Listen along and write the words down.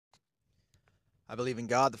I believe in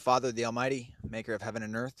God, the Father, the Almighty, maker of heaven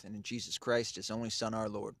and earth, and in Jesus Christ, his only Son, our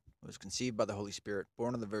Lord, who was conceived by the Holy Spirit,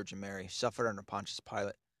 born of the Virgin Mary, suffered under Pontius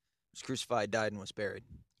Pilate, was crucified, died, and was buried.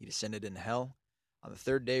 He descended into hell. On the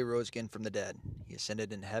third day rose again from the dead. He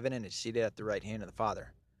ascended into heaven and is seated at the right hand of the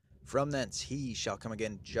Father. From thence he shall come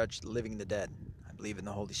again to judge the living and the dead. I believe in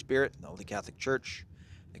the Holy Spirit, the Holy Catholic Church,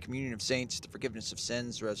 the communion of saints, the forgiveness of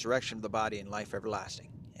sins, the resurrection of the body, and life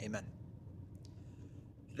everlasting. Amen.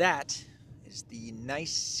 That is the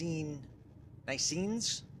Nicene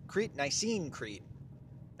Creed.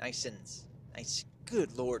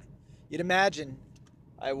 Good Lord. You'd imagine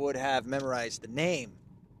I would have memorized the name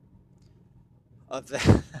of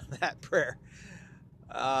that prayer.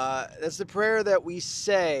 That's the prayer that we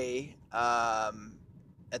say at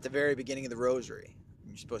the very beginning of the rosary.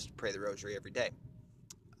 You're supposed to pray the rosary every day.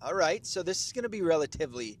 All right, so this is going to be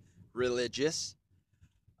relatively religious.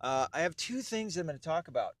 I have two things I'm going to talk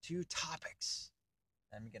about, two topics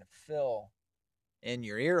I'm going to fill in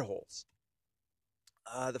your ear holes.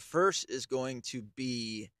 The first is going to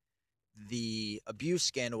be the abuse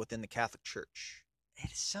scandal within the Catholic Church.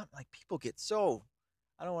 It is something like people get so,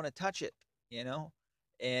 I don't want to touch it, you know?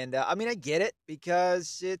 And I mean, I get it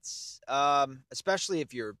because it's, especially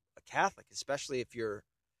if you're a Catholic, especially if you're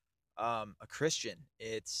a Christian,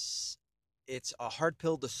 it's a hard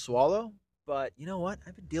pill to swallow. But you know what?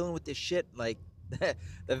 I've been dealing with this shit like the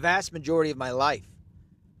vast majority of my life.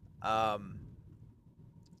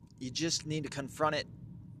 You just need to confront it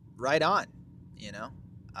right on, you know?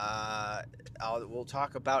 We'll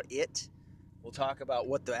talk about it. We'll talk about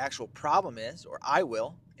what the actual problem is, or I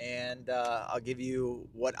will, and I'll give you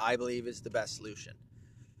what I believe is the best solution.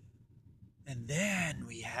 And then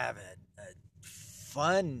we have a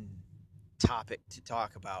fun topic to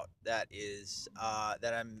talk about that is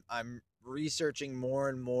that I'm researching more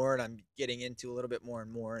and more, and I'm getting into a little bit more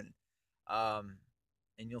and more, and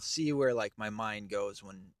you'll see where like my mind goes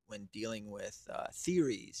when dealing with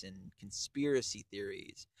theories and conspiracy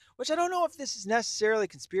theories, which I don't know if this is necessarily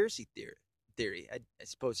conspiracy theory. I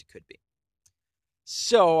suppose it could be.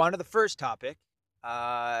 So on to the first topic,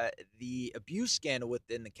 the abuse scandal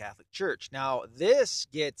within the Catholic Church. Now this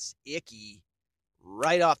gets icky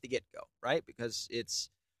right off the get-go, right? Because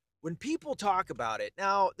it's when people talk about it.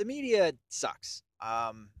 Now the media sucks.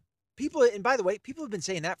 People, and by the way, people have been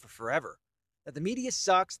saying that for forever. That the media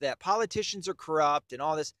sucks, that politicians are corrupt and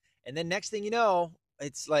all this. And then next thing you know,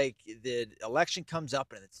 it's like the election comes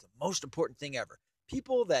up and it's the most important thing ever.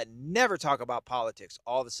 People that never talk about politics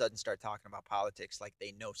all of a sudden start talking about politics like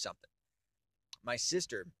they know something. My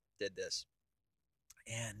sister did this.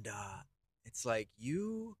 And it's like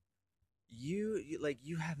you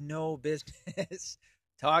have no business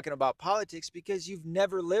talking about politics because you've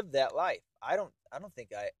never lived that life. I don't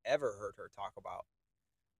think I ever heard her talk about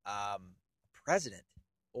president,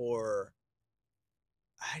 or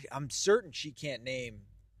I'm certain she can't name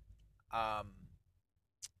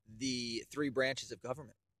the three branches of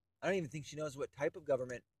government. I don't even think she knows what type of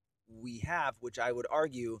government we have, which I would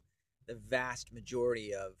argue the vast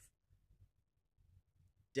majority of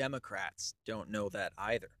Democrats don't know that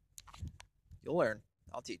either. You'll learn.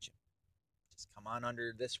 I'll teach you. Just come on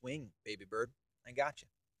under this wing, baby bird. I got you.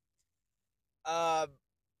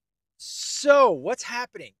 So what's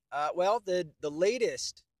happening? Well, the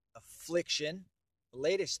latest affliction, the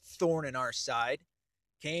latest thorn in our side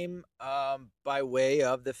came by way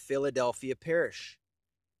of the Philadelphia parish,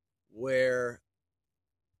 where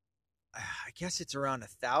I guess it's around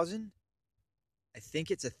 1,000. I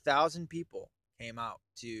think it's 1,000 people came out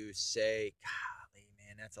to say, golly,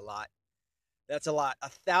 man, that's a lot. That's a lot.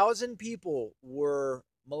 1,000 people were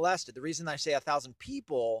molested. The reason I say 1,000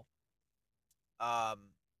 people,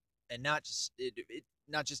 and not just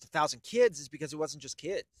 1,000 kids, is because it wasn't just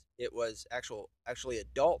kids. It was actually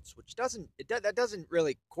adults, which that doesn't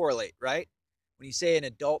really correlate, right? When you say an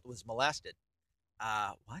adult was molested,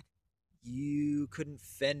 what? You couldn't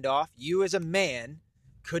fend off. You as a man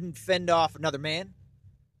couldn't fend off another man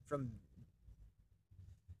from.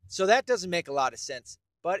 So that doesn't make a lot of sense,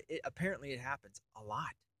 but apparently it happens a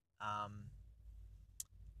lot.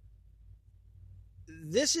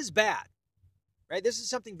 This is bad. Right? This is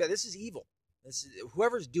something bad. This is evil.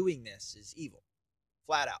 Whoever's doing this is evil,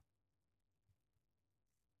 flat out.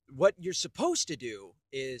 What you're supposed to do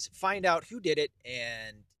is find out who did it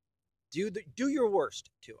and do your worst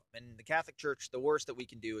to them. And the Catholic Church, the worst that we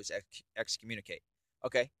can do is excommunicate.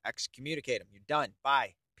 Okay, excommunicate them. You're done.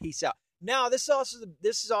 Bye. Peace out. Now, this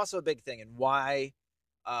is also a big thing, and why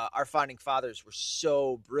our founding fathers were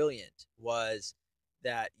so brilliant was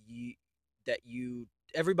that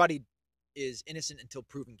everybody is innocent until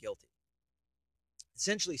proven guilty.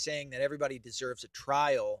 essentially saying that everybody deserves a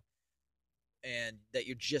trial and that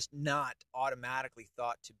you're just not automatically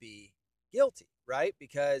thought to be guilty, right?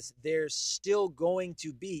 Because there's still going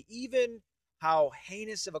to be, even how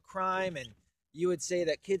heinous of a crime, and you would say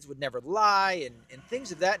that kids would never lie and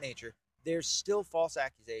things of that nature, there's still false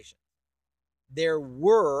accusations. There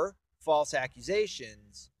were false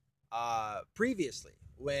accusations previously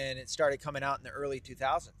when it started coming out in the early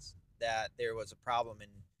 2000s that there was a problem in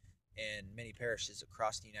many parishes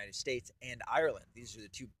across the United States and Ireland. These are the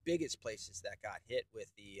two biggest places that got hit with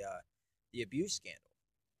the abuse scandal.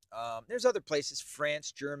 There's other places: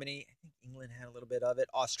 France, Germany. I think England had a little bit of it.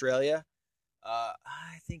 Australia.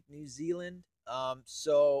 I think New Zealand.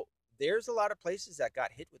 So there's a lot of places that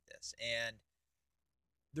got hit with this, and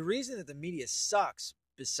the reason that the media sucks,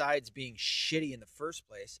 besides being shitty in the first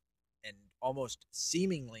place, and almost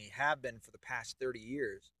seemingly have been for the past 30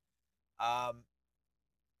 years.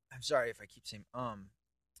 I'm sorry if I keep saying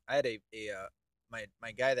I had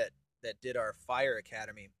my guy that did our fire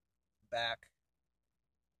academy back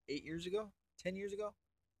 8 years ago, 10 years ago,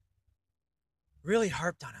 really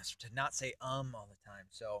harped on us to not say all the time.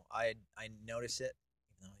 So I notice it,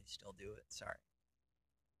 even though I still do it. Sorry.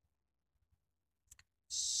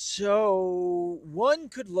 So one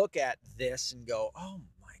could look at this and go, oh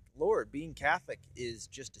my Lord, being Catholic is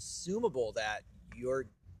just assumable that you're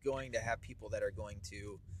going to have people that are going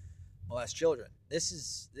to molest children. This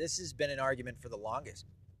has been an argument for the longest.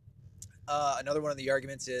 Another one of the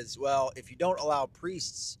arguments is, well, if you don't allow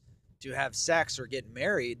priests to have sex or get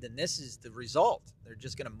married, then this is the result. They're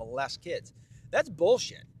just going to molest kids. That's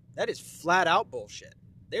bullshit. That is flat out bullshit.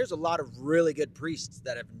 There's a lot of really good priests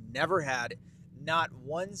that have never had not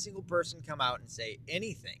one single person come out and say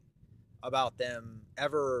anything about them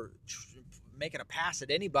ever making a pass at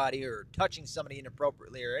anybody or touching somebody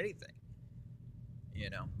inappropriately or anything. You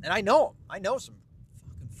know, and I know them. I know some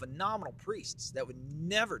fucking phenomenal priests that would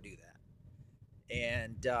never do that.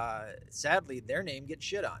 And sadly, their name gets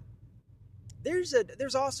shit on. There's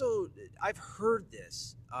also, I've heard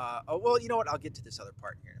this. Well, you know what? I'll get to this other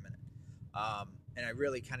part here in a minute. And I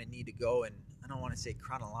really kind of need to go, and I don't want to say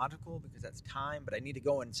chronological because that's time, but I need to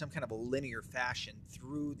go in some kind of a linear fashion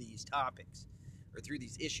through these topics or through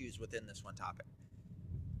these issues within this one topic.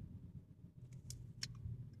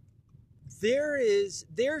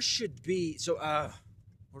 There should be, so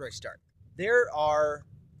where do I start? There are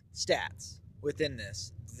stats within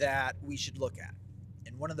this that we should look at.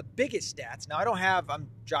 And one of the biggest stats, now I'm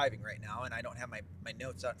driving right now and I don't have my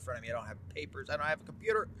notes out in front of me. I don't have papers. I don't have a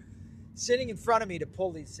computer sitting in front of me to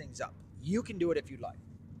pull these things up. You can do it if you'd like.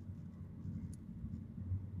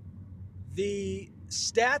 The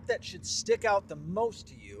stat that should stick out the most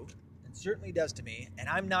to you, and certainly does to me, and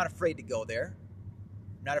I'm not afraid to go there,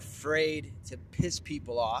 I'm not afraid to piss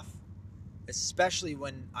people off, especially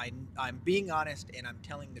when I'm being honest and I'm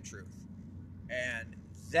telling the truth. And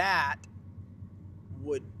that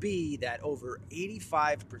would be that over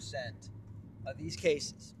 85% of these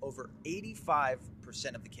cases, over 85%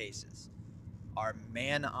 of the cases are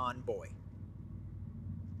man on boy.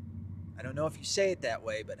 I don't know if you say it that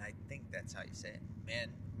way, but I think that's how you say it.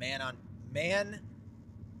 Man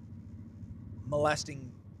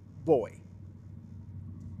molesting boy.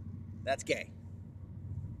 That's gay.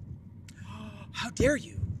 How dare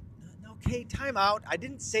you? Okay, time out. I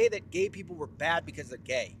didn't say that gay people were bad because they're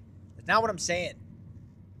gay. That's not what I'm saying.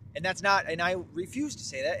 And that's not, and I refuse to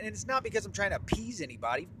say that. And it's not because I'm trying to appease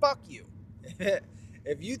anybody. Fuck you.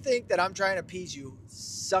 If you think that I'm trying to appease you,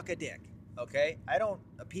 suck a dick. Okay? I don't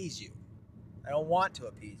appease you. I don't want to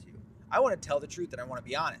appease you. I want to tell the truth and I want to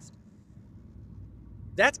be honest.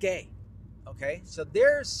 That's gay. Okay? So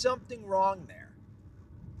there's something wrong there.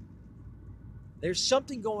 There's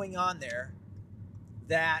something going on there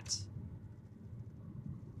that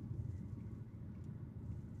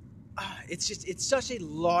it's such a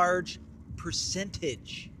large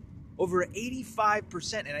percentage, over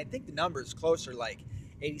 85%, and I think the number is closer, like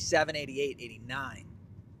 87, 88,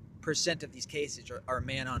 89% of these cases are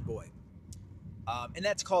man on boy. And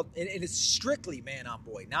that's called, and it's strictly man on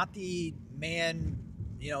boy, not the man,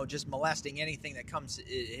 just molesting anything that comes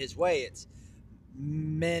his way. It's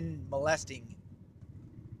men molesting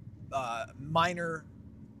minor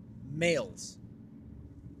males.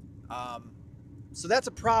 So that's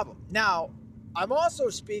a problem. Now, I'm also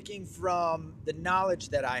speaking from the knowledge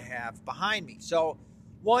that I have behind me. So,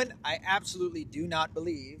 one, I absolutely do not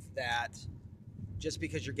believe that just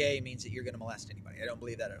because you're gay means that you're going to molest anybody. I don't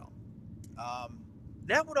believe that at all.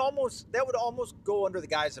 That would almost go under the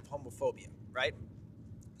guise of homophobia, right?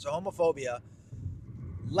 So homophobia,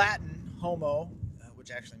 Latin homo,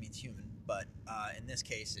 which actually means human, but in this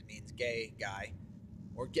case it means gay guy.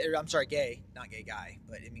 gay, not gay guy,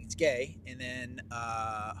 but it means gay. And then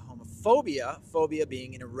homophobia, phobia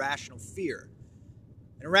being an irrational fear.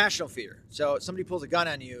 An irrational fear. So if somebody pulls a gun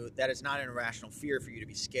on you, that is not an irrational fear for you to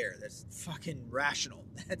be scared. That's fucking rational.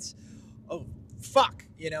 That's, oh, fuck.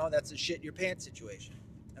 That's a shit your pants situation.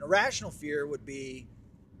 An irrational fear would be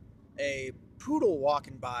a poodle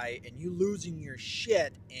walking by and you losing your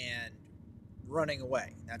shit and running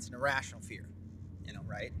away. That's an irrational fear.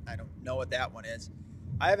 Right? I don't know what that one is.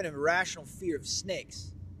 I have an irrational fear of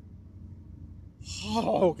snakes.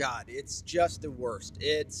 Oh, God. It's just the worst.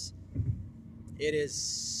 It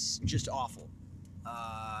is just awful.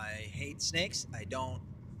 I hate snakes. I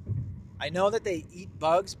know that they eat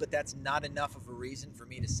bugs, but that's not enough of a reason for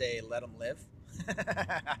me to say let them live.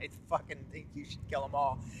 I fucking think you should kill them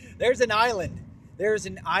all. There's an island. There's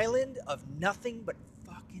an island of nothing but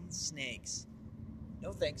fucking snakes.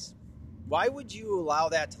 No thanks. Why would you allow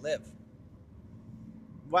that to live?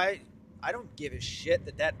 Why? I don't give a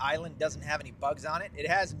shit that island doesn't have any bugs on it. It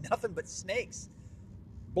has nothing but snakes.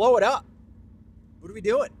 Blow it up. What are we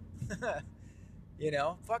doing?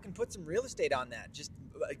 Fucking put some real estate on that. Just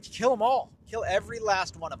kill them all. Kill every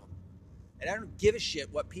last one of them. And I don't give a shit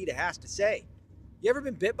what PETA has to say. You ever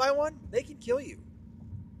been bit by one? They can kill you.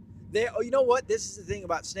 You know what? This is the thing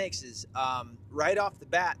about snakes is right off the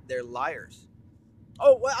bat, they're liars.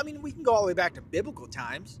 Oh, well, I mean, we can go all the way back to biblical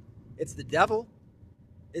times. It's the devil.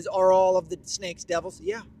 Are all of the snakes devils?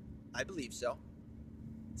 Yeah, I believe so.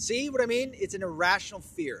 See what I mean? It's an irrational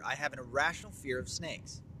fear. I have an irrational fear of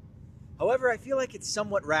snakes. However, I feel like it's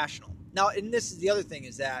somewhat rational. Now, and this is the other thing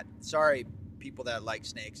is that, sorry, people that like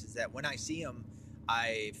snakes, is that when I see them,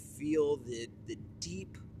 I feel the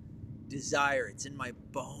deep desire. It's in my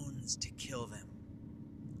bones to kill them.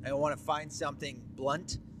 I want to find something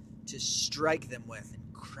blunt to strike them with and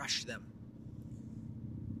crush them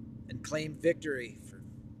and claim victory for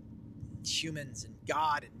humans and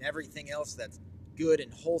God and everything else that's good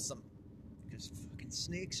and wholesome. Because fucking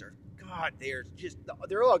snakes are, God, they are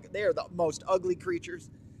the most ugly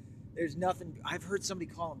creatures. There's nothing. I've heard somebody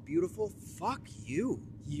call them beautiful. Fuck you.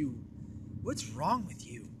 What's wrong with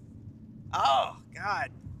you? Oh,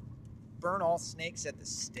 God. Burn all snakes at the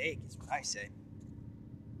stake is what I say.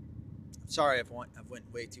 Sorry, I've went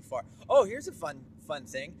way too far. Oh, here's a fun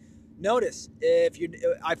thing. Notice,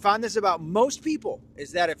 I found this about most people,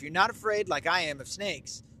 is that if you're not afraid, like I am, of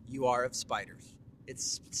snakes, you are of spiders.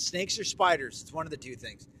 It's snakes or spiders. It's one of the two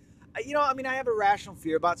things. I have a rational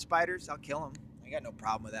fear about spiders. I'll kill them. I got no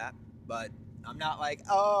problem with that. But I'm not like,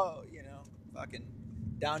 fucking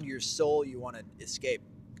down to your soul, you want to escape.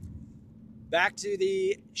 Back to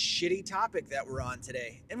the shitty topic that we're on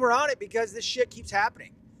today. And we're on it because this shit keeps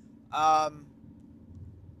happening.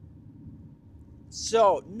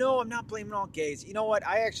 So no, I'm not blaming all gays. You know what?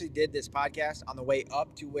 I actually did this podcast on the way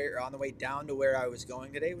down to where I was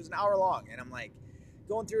going today. It was an hour long, and I'm like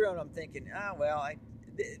going through it and I'm thinking,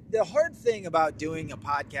 the hard thing about doing a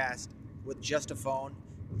podcast with just a phone,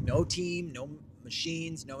 no team, no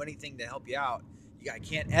machines, no anything to help you out. I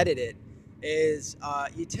can't edit it. Is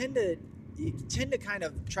you tend to kind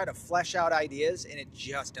of try to flesh out ideas, and it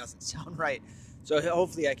just doesn't sound right. So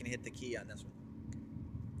hopefully I can hit the key on this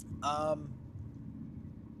one.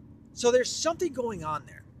 So there's something going on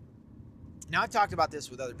there. Now, I've talked about this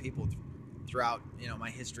with other people throughout, my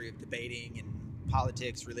history of debating and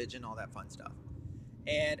politics, religion, all that fun stuff.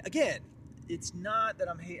 And again, it's not that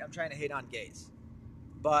I'm trying to hate on gays.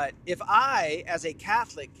 But if I, as a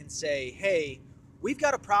Catholic, can say, hey, we've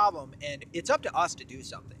got a problem and it's up to us to do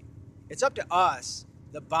something. It's up to us,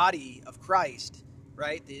 the body of Christ,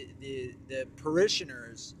 right? The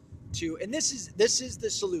parishioners and this is the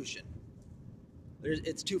solution.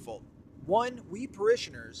 It's twofold. One, we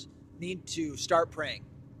parishioners need to start praying.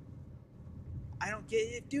 I don't get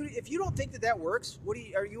it, dude. If you don't think that works,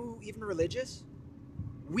 are you even religious?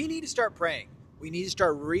 We need to start praying. We need to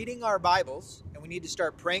start reading our Bibles, and we need to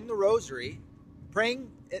start praying the Rosary.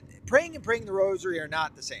 Praying and praying the Rosary are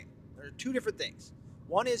not the same. They're two different things.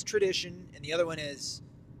 One is tradition, and the other one is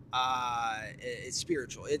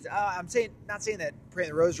spiritual. I'm not saying that praying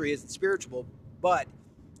the Rosary isn't spiritual, but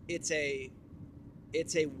it's a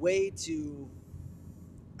way to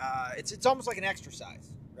it's almost like an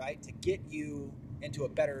exercise, right? To get you into a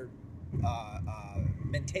better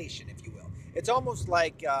mentation, if you will. It's almost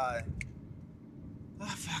like I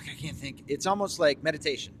can't think. It's almost like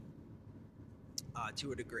meditation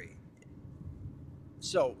to a degree.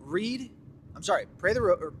 So pray,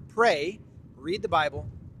 read the Bible,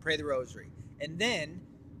 pray the Rosary, and then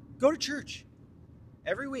go to church.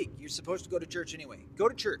 Every week, you're supposed to go to church anyway. Go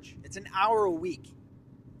to church. It's an hour a week.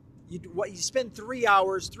 You spend 3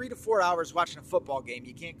 to 4 hours watching a football game.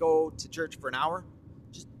 You can't go to church for an hour.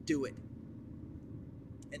 Just do it.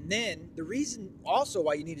 And then the reason also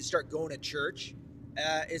why you need to start going to church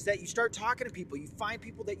is that you start talking to people. You find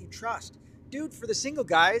people that you trust. Dude, for the single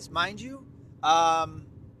guys, mind you, the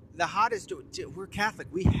hottest, we're Catholic.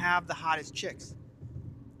 We have the hottest chicks.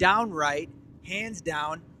 Downright, hands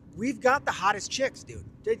down, we've got the hottest chicks, dude.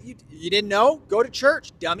 You didn't know? Go to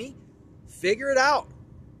church, dummy. Figure it out.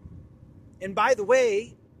 And by the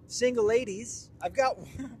way, single ladies, I've got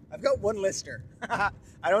one listener. I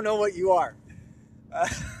don't know what you are.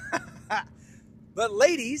 But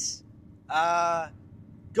ladies,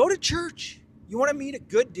 go to church. You want to meet a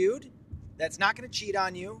good dude that's not going to cheat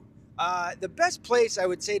on you. The best place I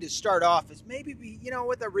would say to start off is maybe be,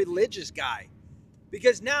 with a religious guy.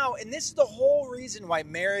 Because now, and this is the whole reason why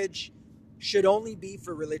marriage should only be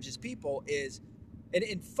for religious people is,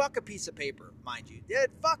 and fuck a piece of paper, mind you. Yeah,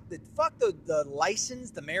 fuck the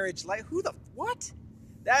license, the marriage license. What?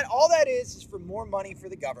 All that is for more money for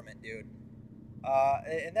the government, dude.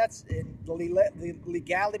 And that's the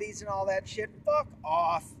legalities and all that shit. Fuck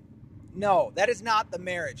off. No, that is not the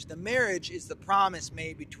marriage. The marriage is the promise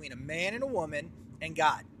made between a man and a woman and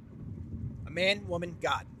God. A man, woman,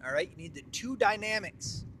 God. All right? You need the two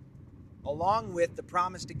dynamics along with the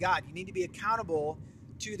promise to God. You need to be accountable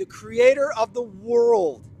to the creator of the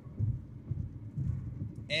world.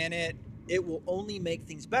 And it will only make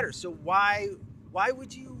things better. So why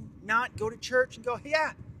would you not go to church and go,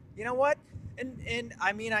 yeah, you know what? And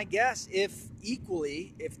I mean, I guess if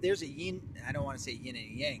there's a yin, I don't want to say yin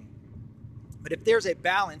and yang, but if there's a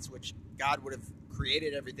balance, which God would have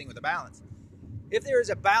created everything with a balance. If there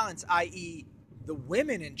is a balance, i.e. the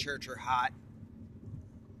women in church are hot,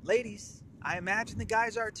 ladies, I imagine the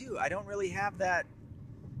guys are too. I don't really have that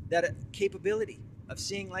capability of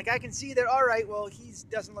seeing, like, I can see that, all right, well, he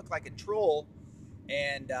doesn't look like a troll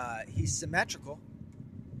and he's symmetrical.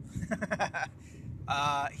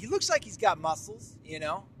 He looks like he's got muscles,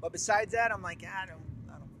 but besides that, I'm like, I don't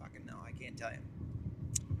fucking know. I can't tell you.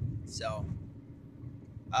 So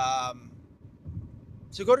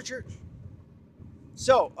go to church.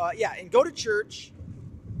 So, and go to church,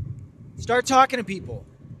 start talking to people,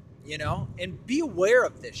 and be aware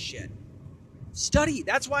of this shit. Study.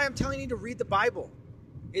 That's why I'm telling you to read the Bible.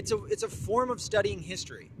 It's a form of studying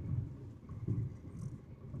history. And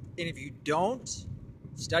if you don't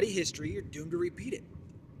study history, you're doomed to repeat it.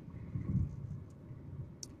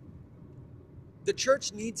 The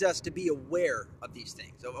church needs us to be aware of these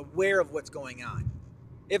things, aware of what's going on.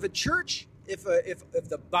 If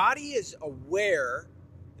the body is aware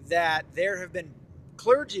that there have been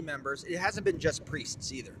clergy members, it hasn't been just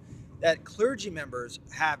priests either, that clergy members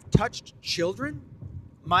have touched children,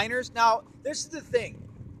 minors. Now, this is the thing.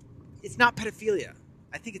 It's not pedophilia.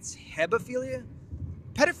 I think it's hebephilia.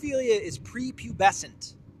 Pedophilia is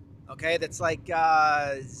prepubescent. Okay, that's like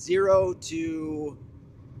 0 to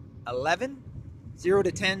 11, 0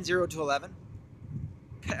 to 10, 0 to 11.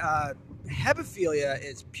 Hebephilia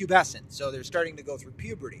is pubescent, so they're starting to go through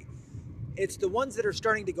puberty. It's the ones that are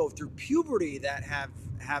starting to go through puberty that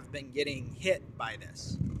have been getting hit by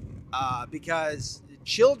this. Because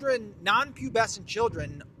children, non-pubescent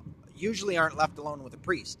children, usually aren't left alone with the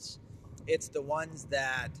priests. It's the ones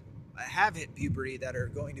that have hit puberty that are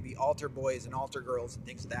going to be altar boys and altar girls and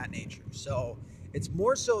things of that nature. So it's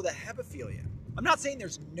more so the hebephilia. I'm not saying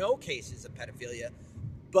there's no cases of pedophilia,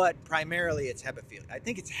 but primarily it's hebephilia. I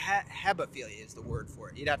think it's hebephilia is the word for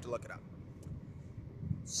it. You'd have to look it up.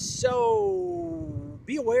 So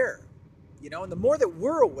be aware, and the more that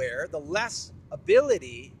we're aware, the less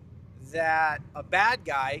ability that a bad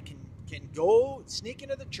guy can go sneak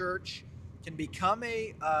into the church, can become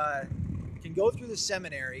can go through the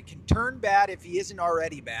seminary, can turn bad if he isn't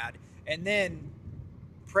already bad, and then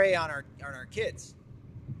prey on our kids.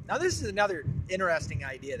 Now, this is another interesting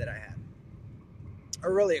idea that I had,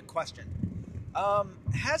 or really a question.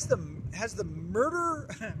 Has there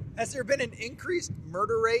been an increased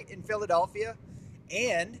murder rate in Philadelphia?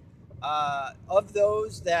 And of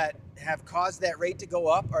those that have caused that rate to go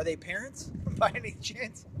up, are they parents by any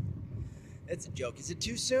chance? It's a joke. Is it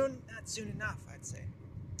too soon? Not soon enough, I'd say.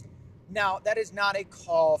 Now, that is not a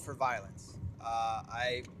call for violence.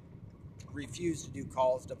 I refuse to do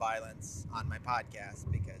calls to violence on my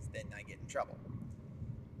podcast because then I get in trouble.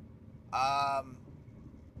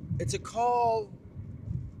 It's a call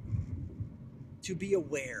to be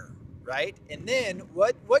aware, right? And then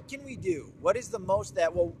what can we do? What is the most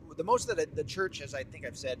that the church, as I think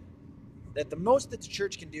I've said, that the most that the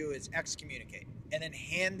church can do is excommunicate and then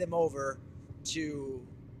hand them over to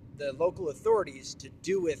the local authorities to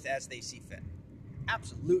do with as they see fit.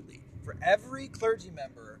 Absolutely. For every clergy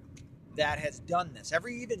member that has done this,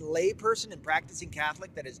 every even lay person and practicing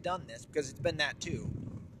Catholic that has done this, because it's been that too,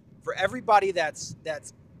 for everybody that's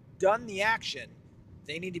done the action,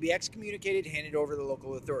 they need to be excommunicated, handed over to the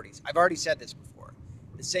local authorities. I've already said this before.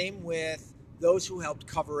 The same with those who helped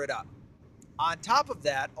cover it up. On top of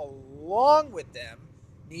that, along with them,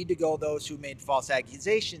 need to go those who made false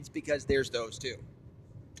accusations, because there's those too.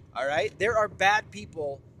 All right? There are bad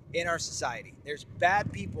people in our society. There's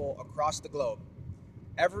bad people across the globe.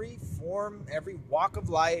 Every form, every walk of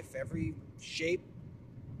life, every shape,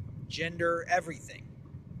 gender, everything.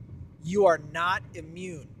 You are not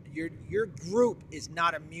immune. Your group is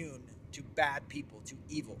not immune to bad people, to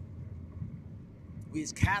evil. We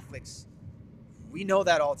as Catholics, we know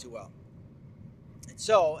that all too well. And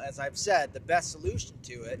so, as I've said, the best solution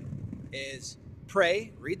to it is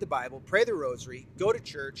pray, read the Bible, pray the rosary, go to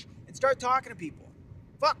church, and start talking to people.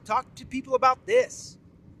 Fuck, talk to people about this.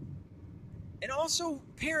 And also,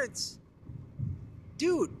 parents,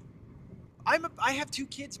 dude, I have 2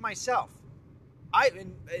 kids myself.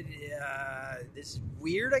 This is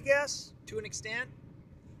weird, I guess, to an extent.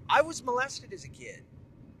 I was molested as a kid.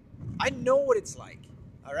 I know what it's like.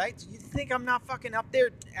 All right? Do you think I'm not fucking up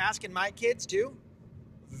there asking my kids too?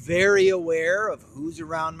 Very aware of who's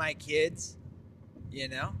around my kids, you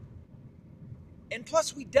know? And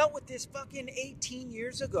plus, we dealt with this fucking 18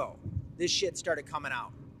 years ago. This shit started coming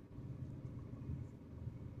out.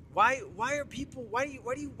 Why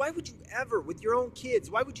would you ever, with your own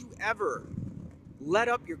kids, why would you ever let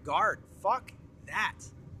up your guard? Fuck that.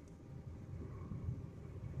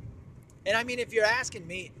 And I mean, if you're asking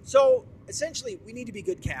me, so essentially, we need to be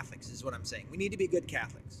good Catholics, is what I'm saying. We need to be good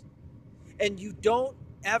Catholics. And you don't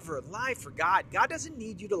ever lie for God. God doesn't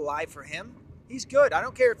need you to lie for him. He's good. I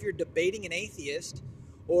don't care if you're debating an atheist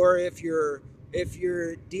or if you're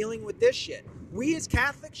dealing with this shit. We as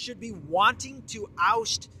Catholics should be wanting to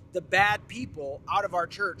oust the bad people out of our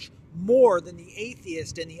church more than the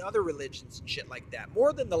atheist and the other religions and shit like that.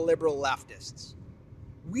 More than the liberal leftists.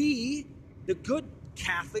 We, the good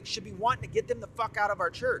Catholics, should be wanting to get them the fuck out of our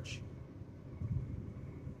church.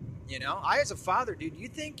 You know, I as a father, dude, you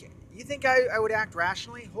think I would act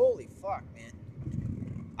rationally? Holy fuck, man.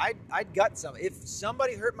 I'd gut some. If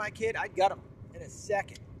somebody hurt my kid, I'd gut him in a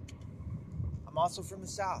second. I'm also from the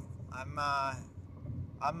South. I'm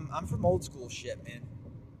from old school shit, man.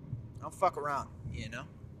 I don't fuck around, you know?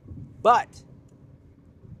 But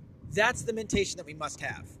that's the mentation that we must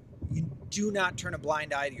have. You do not turn a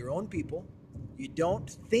blind eye to your own people. You don't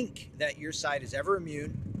think that your side is ever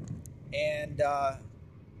immune. And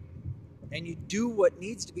you do what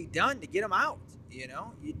needs to be done to get them out, you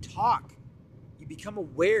know? You talk. You become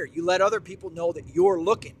aware. You let other people know that you're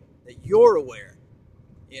looking, that you're aware,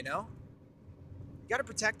 you know? You got to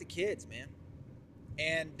protect the kids, man.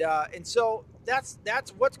 And so that's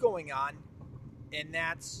what's going on, and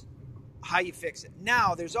that's how you fix it.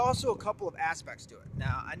 Now, there's also a couple of aspects to it.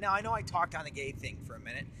 Now I know I talked on the gay thing for a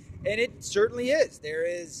minute, and it certainly is.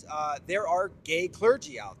 There are gay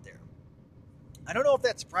clergy out there. I don't know if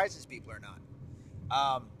that surprises people or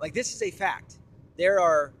not. Like, this is a fact. There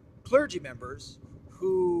are clergy members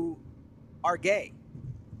who are gay,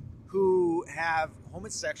 who have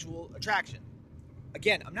homosexual attraction.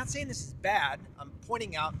 Again, I'm not saying this is bad. I'm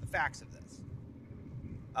pointing out the facts of this.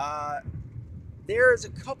 There's a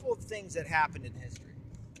couple of things that happened in history.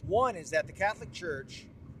 One is that the Catholic Church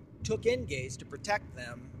took in gays to protect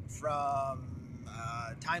them from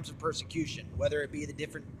times of persecution, whether it be the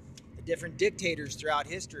different dictators throughout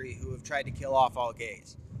history who have tried to kill off all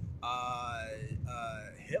gays.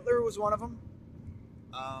 Hitler was one of them.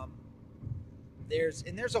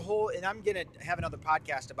 There's a whole, and I'm gonna have another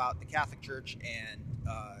podcast about the Catholic Church and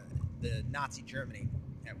the Nazi Germany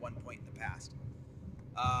at one point in the past,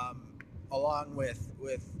 along with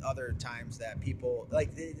other times that people like.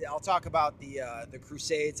 I'll talk about the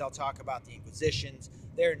Crusades. I'll talk about the Inquisitions.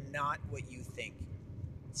 They're not what you think.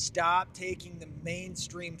 Stop taking the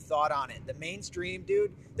mainstream thought on it. The mainstream,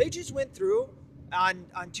 dude, they just went through on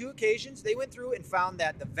 2 occasions. They went through and found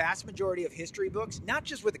that the vast majority of history books, not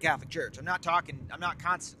just with the Catholic Church, I'm not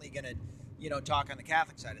constantly going to, talk on the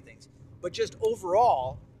Catholic side of things, but just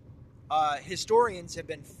overall, historians have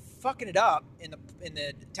been fucking it up in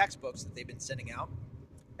the textbooks that they've been sending out,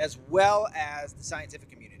 as well as the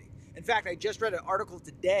scientific community. In fact, I just read an article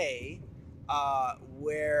today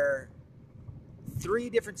where 3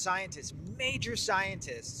 different scientists, major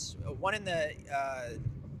scientists, one in the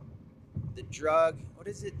drug, what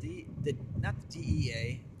is it? Not the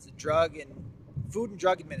DEA, it's the Food and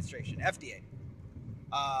Drug Administration, FDA.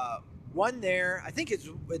 One there, I think it's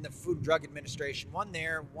in the Food and Drug Administration. One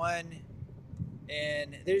there, one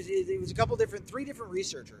And it was three different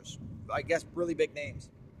researchers, I guess really big names,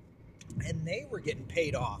 and they were getting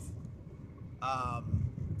paid off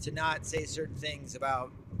to not say certain things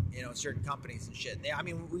about certain companies and shit.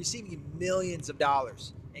 Receiving millions of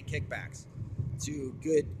dollars in kickbacks to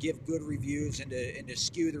give good reviews and to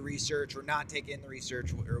skew the research or not take in the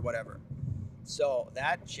research or whatever. So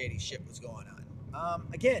that shady shit was going on.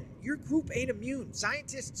 Again, your group ain't immune.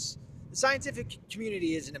 The scientific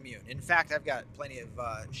community isn't immune. In fact, I've got plenty of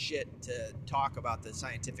shit to talk about the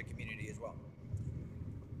scientific community as well.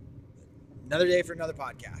 Another day for another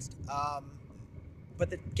podcast. But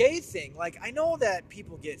the gay thing, I know that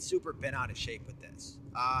people get super bent out of shape with this.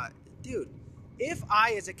 Dude, if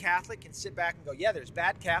I, as a Catholic, can sit back and go, yeah, there's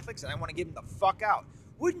bad Catholics and I want to get them the fuck out,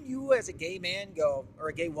 wouldn't you, as a gay man, go, or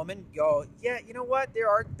a gay woman, go, yeah, you know what? There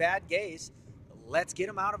are bad gays. Let's get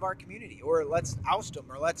them out of our community, or let's oust them,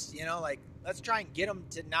 or let's try and get them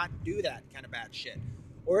to not do that kind of bad shit.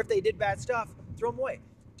 Or if they did bad stuff, throw them away.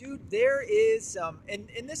 Dude, there is some, and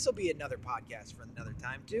this will be another podcast for another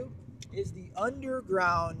time too, is the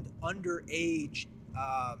underground, underage,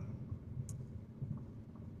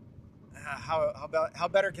 how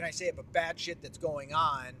better can I say it, but bad shit that's going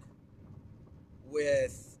on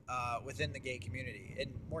within the gay community,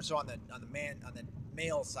 and more so on the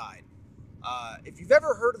male side. If you've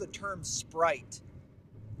ever heard of the term Sprite,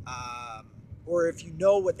 or if you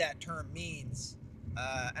know what that term means,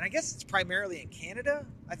 and I guess it's primarily in Canada.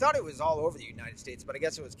 I thought it was all over the United States, but I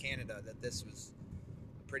guess it was Canada that this was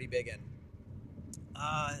pretty big in.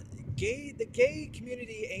 The gay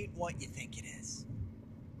community ain't what you think it is.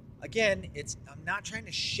 Again, I'm not trying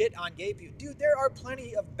to shit on gay people. Dude, there are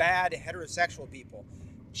plenty of bad heterosexual people.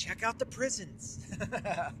 Check out the prisons.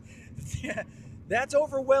 That's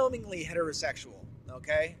overwhelmingly heterosexual,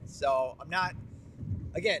 okay? So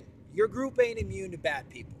again, your group ain't immune to bad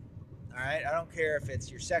people, all right? I don't care if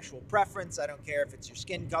it's your sexual preference. I don't care if it's your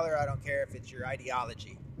skin color. I don't care if it's your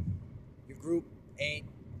ideology. Your group ain't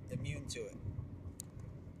immune to it.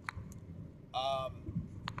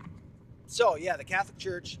 So, yeah, the Catholic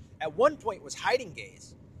Church at one point was hiding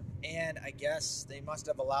gays, and I guess they must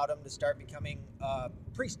have allowed them to start becoming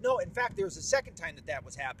priests. No, in fact, there was a second time that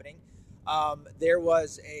was happening. There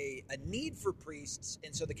was a need for priests,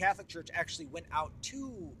 and so the Catholic Church actually went out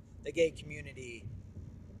to the gay community.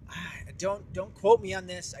 Don't quote me on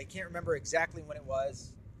this. I can't remember exactly when it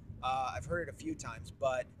was. I've heard it a few times,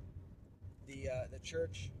 but the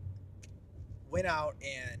church went out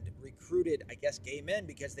and recruited, I guess, gay men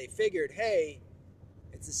because they figured, hey,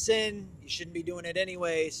 it's a sin. You shouldn't be doing it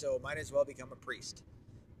anyway, so might as well become a priest.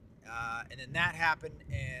 And then that happened,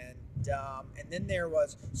 and then there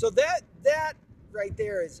was, so that right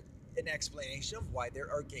there is an explanation of why there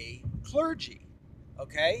are gay clergy.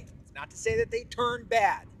 Okay, it's not to say that they turn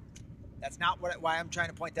bad. That's not why I'm trying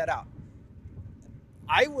to point that out.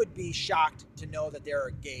 I would be shocked to know that there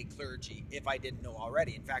are gay clergy if I didn't know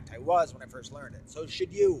already. In fact, I was when I first learned it. So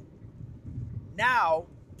should you. Now,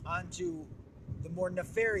 on to the more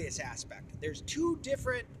nefarious aspect. There's two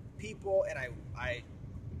different people, and I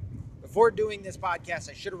before doing this podcast,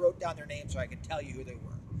 I should have wrote down their names so I could tell you who they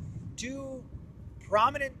were. Two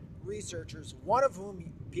prominent researchers, one of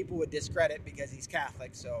whom people would discredit because he's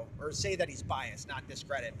Catholic, or say that he's biased, not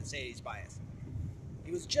discredit, but say he's biased.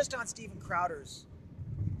 He was just on Steven Crowder's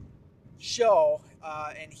show,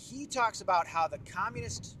 and he talks about how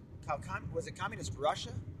was it communist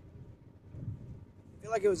Russia? I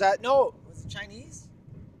feel like it was was it Chinese?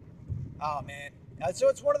 Oh man. So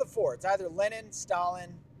it's one of the four. It's either Lenin,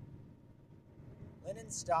 Stalin.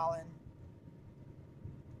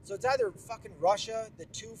 So it's either fucking Russia, the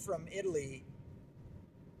two from Italy,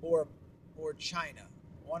 or China.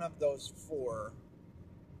 One of those four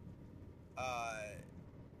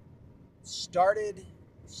started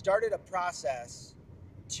a process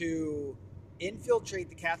to infiltrate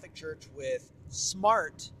the Catholic Church with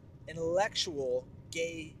smart, intellectual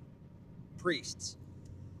gay priests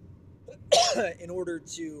in order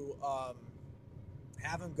to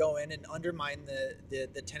have them go in and undermine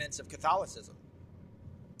the tenets of Catholicism.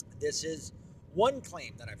 This is one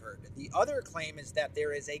claim that I've heard. The other claim is that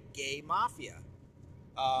there is a gay mafia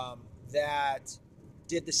that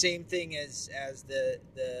did the same thing as the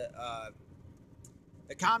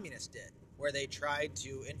communists did, where they tried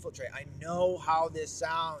to infiltrate. I know how this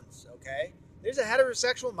sounds, okay? There's a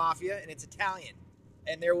heterosexual mafia, and it's Italian.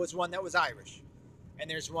 And there was one that was Irish. And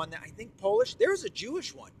there's one that I think Polish. There was a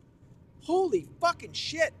Jewish one. Holy fucking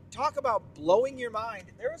shit. Talk about blowing your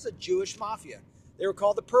mind. There was a Jewish mafia. They were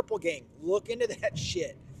called the Purple Gang. Look into that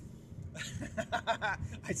shit.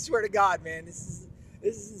 I swear to God, man, this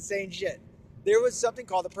is insane shit. There was something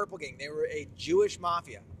called the Purple Gang. They were a Jewish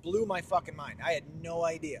mafia. Blew my fucking mind. I had no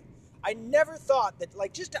idea. I never thought that,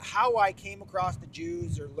 like, just how I came across the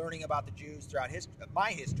Jews or learning about the Jews throughout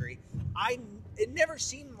my history, it never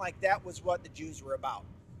seemed like that was what the Jews were about.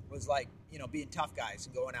 It was like, you know, being tough guys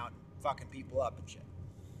and going out and fucking people up and shit.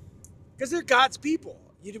 Because they're God's people.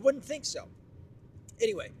 You wouldn't think so.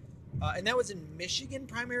 Anyway, and that was in Michigan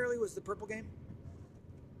primarily, was the Purple Gang.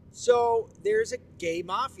 So there's a gay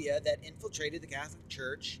mafia that infiltrated the Catholic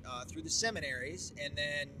Church through the seminaries, and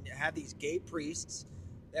then had these gay priests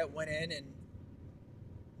that went in, and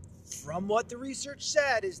from what the research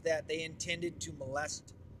said is that they intended to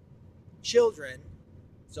molest children,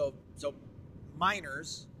 so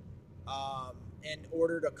minors, in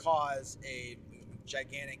order to cause a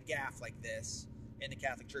gigantic gaffe like this in the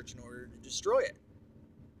Catholic Church in order to destroy it.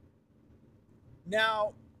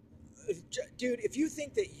 Now, dude, if you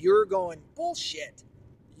think that you're going, bullshit,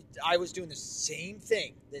 I was doing the same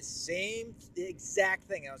thing, the exact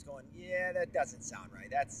thing. I was going, yeah, that doesn't sound right.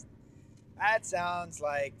 That sounds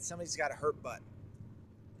like somebody's got a hurt butt.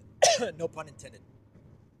 No pun intended.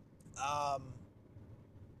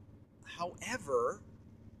 However,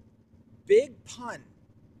 big pun.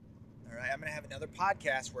 All right, I'm going to have another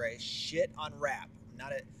podcast where I shit on rap.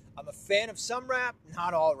 I'm a fan of some rap,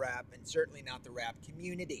 not all rap, and certainly not the rap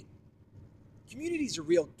community. Communities are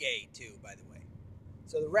real gay, too, by the way.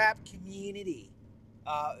 So the rap community.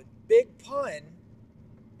 Big Pun,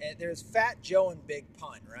 and there's Fat Joe and Big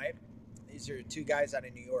Pun, right? These are two guys out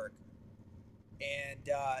of New York. And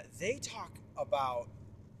they talk about,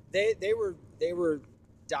 they were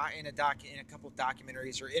in a couple of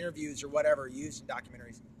documentaries or interviews or whatever used in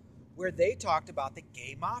documentaries where they talked about the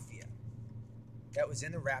gay mafia that was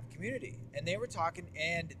in the rap community. And they were talking,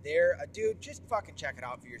 and they're a dude, just fucking check it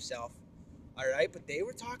out for yourself. All right, but they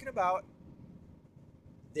were talking about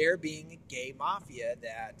there being a gay mafia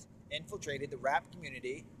that infiltrated the rap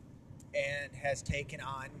community and has taken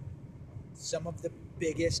on some of the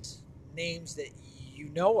biggest names that you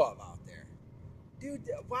know of out there. Dude,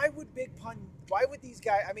 why would these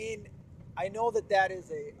guys, I mean, I know that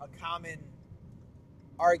is a common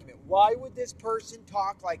argument. Why would this person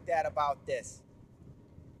talk like that about this?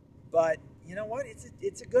 But you know what?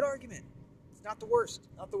 It's a good argument. It's not the worst.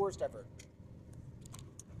 Not the worst I've heard.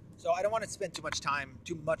 So I don't want to spend too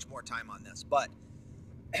much more time on this, but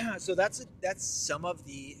so that's some of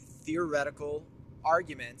the theoretical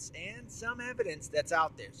arguments and some evidence that's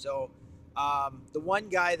out there. So the one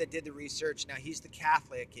guy that did the research, now he's the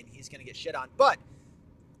Catholic and he's going to get shit on, but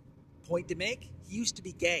point to make, he used to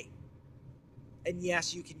be gay. And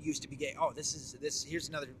yes, you can used to be gay. Oh, here's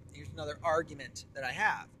another argument that I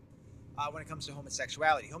have when it comes to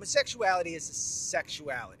homosexuality. Homosexuality is a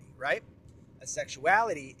sexuality, right? A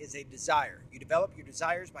sexuality is a desire. You develop your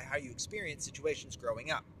desires by how you experience situations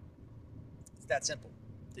growing up. It's that simple.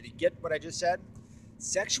 Did you get what I just said?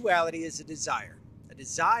 Sexuality is a desire. A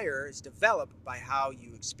desire is developed by how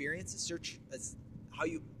you experience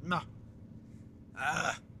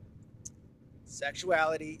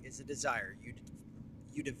Sexuality is a desire.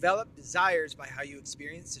 You develop desires by how you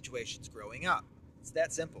experience situations growing up. It's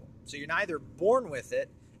that simple. So you're neither born with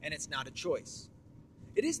it, and it's not a choice.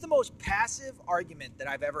 It is the most passive argument that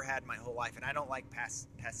I've ever had in my whole life, and I don't like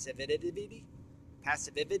passivity.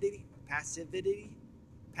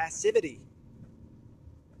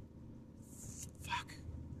 Fuck.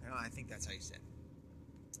 I think that's how you say it.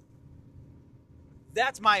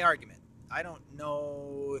 That's my argument. I don't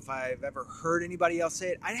know if I've ever heard anybody else say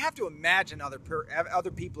it. I'd have to imagine other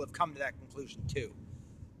people have come to that conclusion too.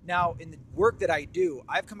 Now, in the work that I do,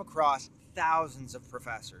 I've come across thousands of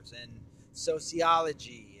professors in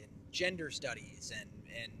sociology and gender studies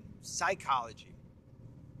and psychology.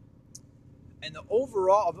 And the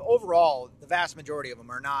overall, the vast majority of them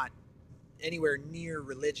are not anywhere near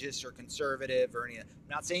religious or conservative or any. I'm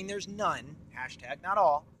not saying there's none, hashtag not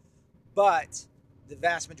all, but the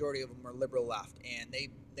vast majority of them are liberal left, and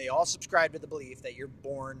they all subscribe to the belief that you're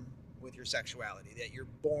born with your sexuality, that you're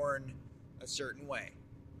born a certain way.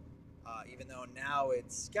 Even though now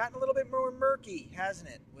it's gotten a little bit more murky, hasn't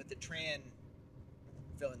it, with the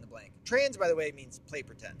fill in the blank. Trans, by the way, means play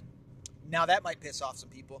pretend. Now that might piss off some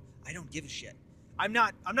people. I don't give a shit. I'm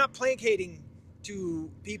not placating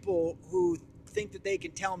to people who think that they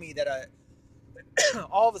can tell me that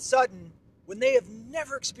all of a sudden, when they have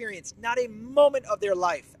never experienced not a moment of their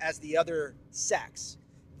life as the other sex,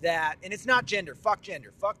 and it's not gender, fuck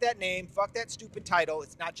that name, fuck that stupid title,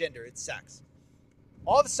 it's not gender, it's sex.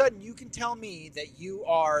 All of a sudden, you can tell me that you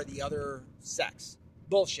are the other sex.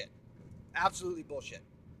 Bullshit. Absolutely bullshit.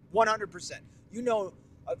 100%. You know,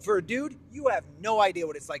 for a dude, you have no idea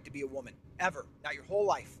what it's like to be a woman. ever, not your whole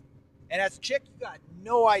life. And as a chick, you got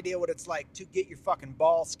no idea what it's like to get your fucking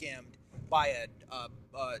ball skimmed by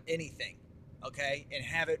anything, okay, and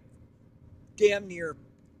have it damn near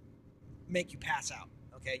make you pass out,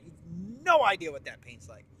 okay? You've no idea what that pain's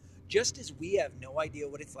like. Just as we have no idea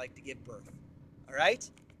what it's like to give birth, all right?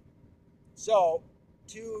 So,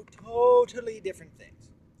 two totally different things.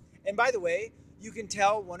 And by the way, you can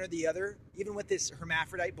tell one or the other, even with this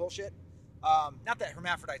hermaphrodite bullshit. Not that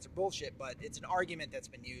hermaphrodites are bullshit, but it's an argument that's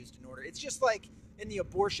been used in order. It's just like in the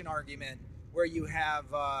abortion argument where you have,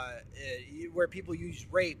 where people use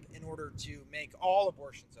rape in order to make all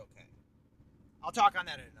abortions okay. I'll talk on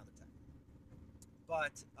that at another time.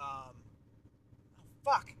 But, oh,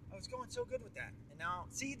 fuck. I was going so good with that. And now,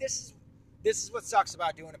 see, this is what sucks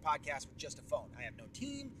about doing a podcast with just a phone. I have no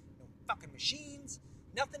team, no fucking machines,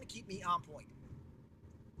 nothing to keep me on point.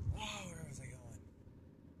 Oh, where was I going?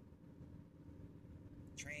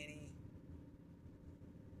 Tranny.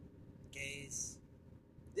 Gays.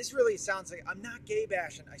 This really sounds like, I'm not gay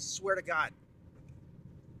bashing, I swear to God.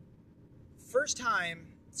 First time,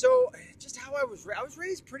 so just how I was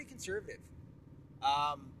raised pretty conservative.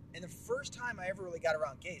 And the first time I ever really got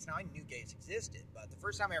around gays, now I knew gays existed, but the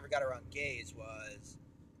first time I ever got around gays was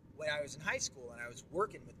when I was in high school and I was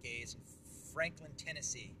working with gays in Franklin,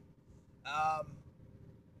 Tennessee. I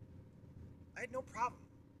had no problem.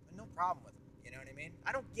 With them. You know what I mean?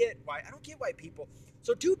 I don't get why people.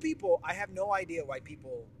 So two people, I have no idea why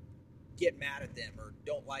people get mad at them or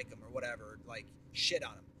don't like them or whatever, like shit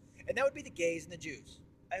on them. And that would be the gays and the Jews.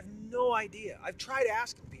 I have no idea. I've tried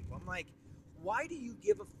asking people. I'm like, why do you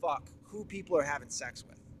give a fuck who people are having sex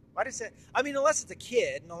with? Why does it? I mean, unless it's a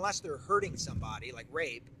kid and unless they're hurting somebody, like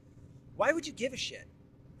rape, why would you give a shit?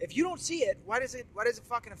 If you don't see it, why does it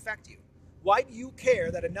fucking affect you? Why do you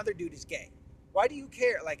care that another dude is gay? Why do you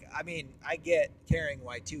care? Like, I mean, I get caring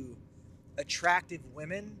why two attractive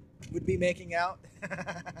women would be making out.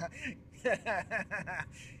 I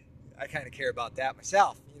kind of care about that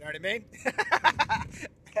myself. You know what I mean?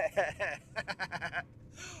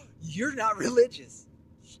 You're not religious.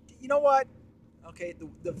 You know what? Okay,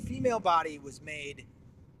 the female body was made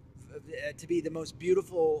to be the most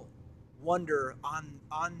beautiful wonder on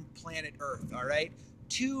planet Earth, all right?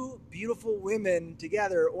 Two beautiful women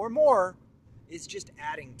together or more is just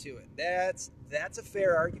adding to it. That's a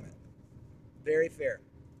fair argument. Very fair.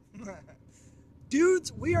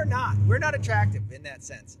 Dudes, we're not attractive in that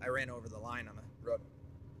sense. I ran over the line on the road.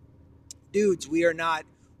 Dudes, we're not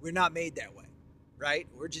made that way, right?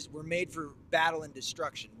 We're made for battle and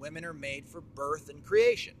destruction. Women are made for birth and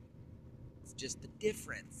creation. It's just the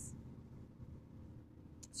difference.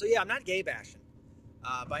 So yeah, I'm not gay bashing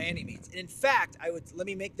by any means. And in fact, let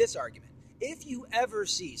me make this argument. If you ever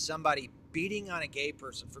see somebody beating on a gay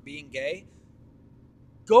person for being gay,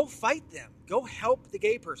 go fight them. Go help the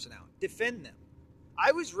gay person out. Defend them.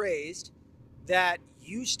 I was raised that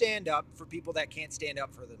you stand up for people that can't stand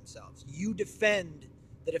up for themselves. You defend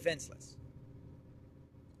the defenseless.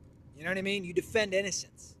 You know what I mean? You defend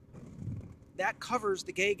innocence. That covers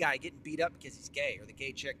the gay guy getting beat up because he's gay, or the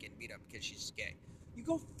gay chick getting beat up because she's gay. You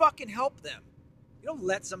go fucking help them. You don't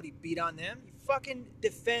let somebody beat on them. You fucking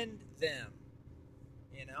defend them.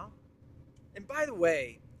 You know? And by the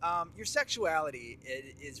way, your sexuality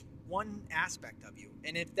is one aspect of you.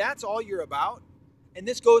 And if that's all you're about, and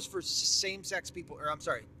this goes for same-sex people, or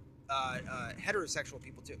heterosexual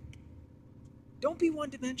people too. Don't be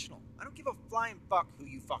one-dimensional. I don't give a flying fuck who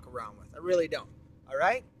you fuck around with. I really don't. All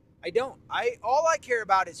right? I don't. All I care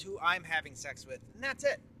about is who I'm having sex with, and that's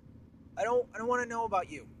it. I don't want to know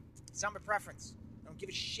about you. It's not my preference. I don't give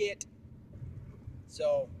a shit.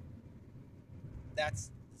 So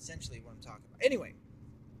that's essentially what I'm talking about. Anyway,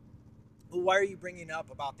 why are you bringing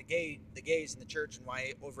up about the gays in the church, and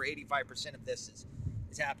why over 85% of this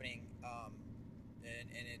is happening,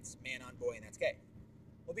 and it's man on boy, and that's gay?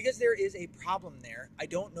 Well, because there is a problem there. I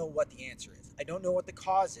don't know what the answer is. I don't know what the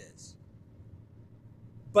cause is.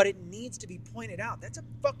 But it needs to be pointed out. That's a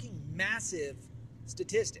fucking massive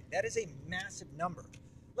statistic. That is a massive number.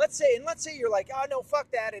 Let's say you're like, oh no, fuck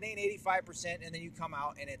that, it ain't 85%, and then you come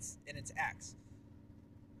out and it's X.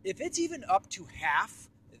 If it's even up to half,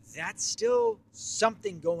 that's still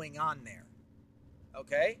something going on there.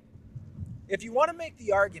 Okay? If you want to make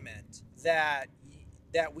the argument that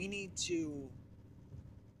we need to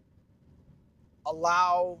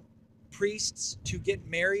allow priests to get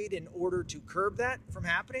married in order to curb that from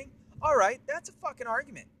happening, all right, that's a fucking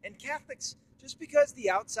argument. And Catholics, just because the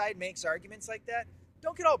outside makes arguments like that,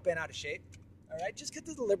 don't get all bent out of shape. All right? Just get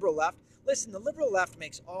to the liberal left. Listen, the liberal left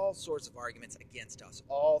makes all sorts of arguments against us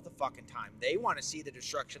all the fucking time. They want to see the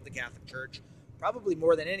destruction of the Catholic Church probably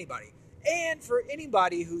more than anybody. And for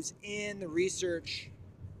anybody who's in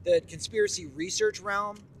the conspiracy research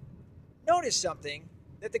realm, notice something,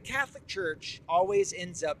 that the Catholic Church always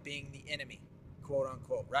ends up being the enemy, quote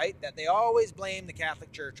unquote, right? That they always blame the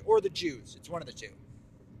Catholic Church or the Jews. It's one of the two.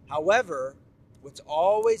 However, what's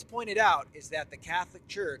always pointed out is that the Catholic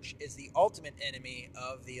Church is the ultimate enemy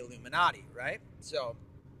of the Illuminati, right? So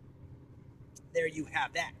there you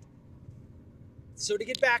have that. So to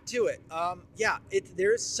get back to it,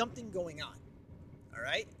 there is something going on, all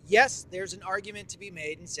right? Yes, there's an argument to be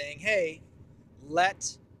made in saying, hey,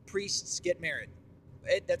 let priests get married.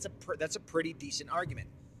 That's a pretty decent argument.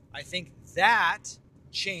 I think that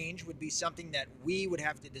change would be something that we would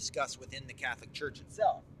have to discuss within the Catholic Church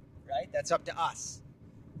itself, right? That's up to us.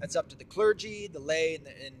 That's up to the clergy, the lay, and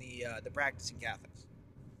the practicing Catholics.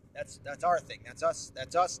 That's our thing. That's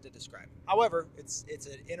us to describe. However, it's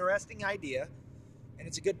an interesting idea, and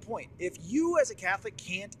it's a good point. If you as a Catholic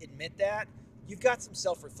can't admit that, you've got some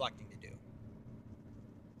self-reflecting to do.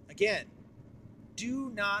 Again, do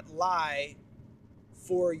not lie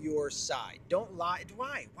for your side. Don't lie.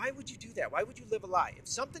 Why? Why would you do that? Why would you live a lie? If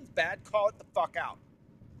something's bad, call it the fuck out.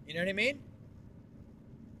 You know what I mean?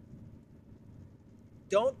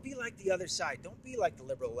 Don't be like the other side. Don't be like the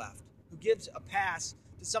liberal left, who gives a pass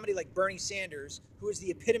to somebody like Bernie Sanders, who is the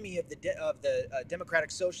epitome of the democratic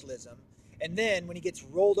socialism. And then when he gets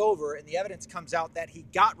rolled over and the evidence comes out that he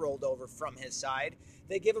got rolled over from his side,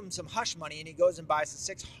 they give him some hush money and he goes and buys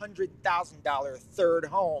a $600,000 third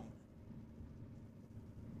home.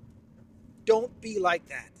 Don't be like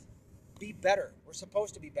that. Be better. We're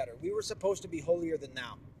supposed to be better. We were supposed to be holier than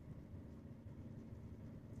thou.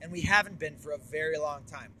 And we haven't been for a very long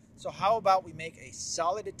time. So how about we make a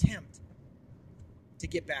solid attempt to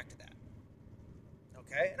get back to that?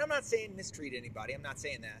 Okay? And I'm not saying mistreat anybody. I'm not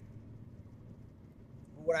saying that.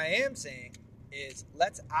 But what I am saying is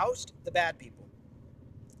let's oust the bad people.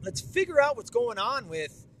 Let's figure out what's going on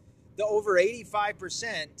with the over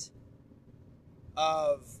 85%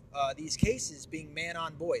 of these cases being man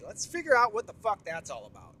on boy. Let's figure out what the fuck that's all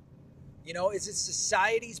about. You know, is it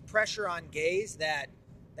society's pressure on gays that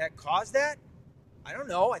caused that? I don't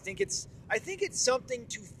know. I think it's something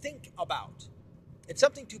to think about. It's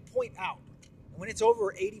something to point out. And when it's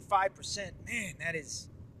over 85%, man,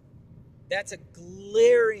 that's a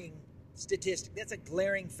glaring statistic. That's a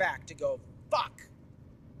glaring fact to go, fuck.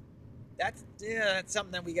 That's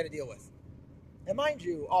something that we got to deal with. And mind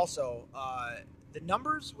you, also, the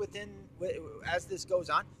numbers as this goes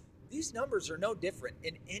on, these numbers are no different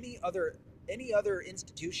in any other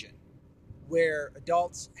institution where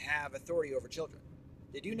adults have authority over children.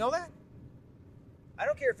 Did you know that? I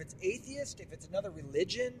don't care if it's atheist, if it's another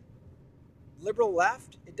religion, liberal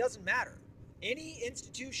left, it doesn't matter. Any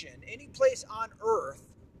institution, any place on earth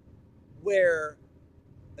where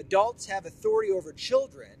adults have authority over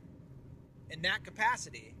children in that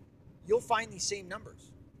capacity, you'll find these same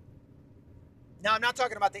numbers. Now, I'm not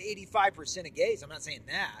talking about the 85% of gays. I'm not saying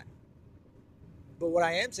that. But what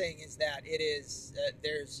I am saying is that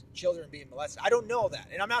there's children being molested. I don't know that.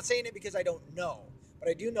 And I'm not saying it because I don't know. But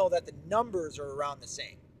I do know that the numbers are around the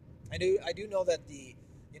same. I do know that the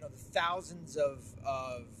thousands of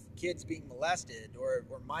kids being molested or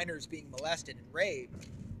minors being molested and raped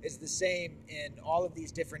is the same in all of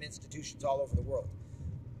these different institutions all over the world.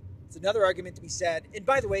 It's another argument to be said. And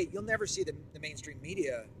by the way, you'll never see the mainstream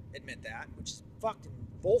media admit that, which is fucking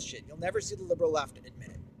bullshit. You'll never see the liberal left admit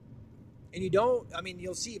it. And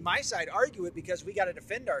you'll see my side argue it because we got to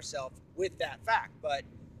defend ourselves with that fact.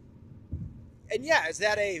 And yeah, is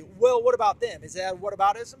that what about them? Is that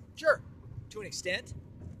whataboutism? Sure, to an extent.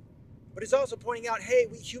 But it's also pointing out, hey,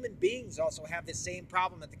 we human beings also have this same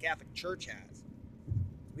problem that the Catholic Church has.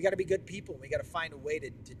 We got to be good people. We got to find a way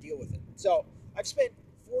to deal with it. So I've spent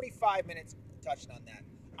 45 minutes touching on that.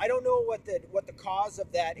 I don't know what the cause of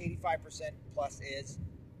that 85% plus is.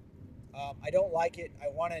 I don't like it. I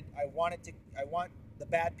want the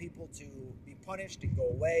bad people to be punished and go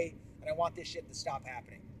away, and I want this shit to stop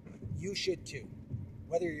happening. You should too.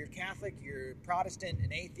 Whether you're Catholic, you're Protestant,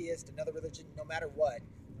 an atheist, another religion, no matter what,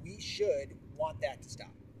 we should want that to stop.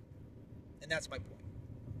 And that's my point.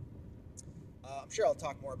 I'm sure I'll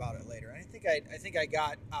talk more about it later. I think I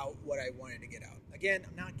got out what I wanted to get out. Again,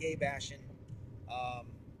 I'm not gay bashing. I'm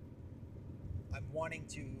wanting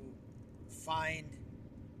to find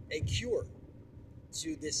a cure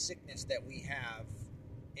to this sickness that we have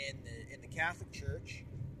in the Catholic Church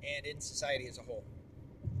and in society as a whole.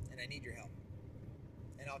 And I need your help.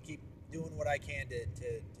 And I'll keep doing what I can to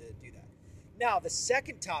do that. Now, the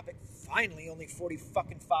second topic, finally, only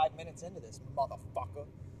 45 minutes into this motherfucker,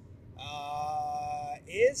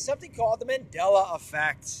 is something called the Mandela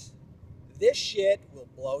effect. This shit will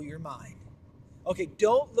blow your mind. Okay,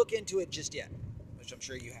 don't look into it just yet, which I'm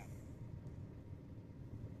sure you have.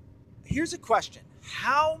 Here's a question.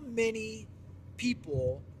 How many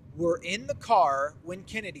people were in the car when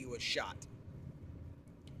Kennedy was shot?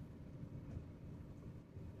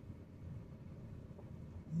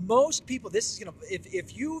 Most people, this is going to,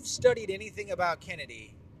 if you've studied anything about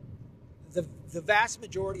Kennedy, the vast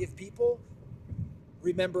majority of people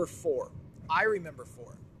remember 4. I remember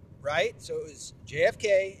 4, right? So it was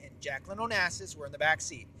JFK and Jacqueline Onassis were in the back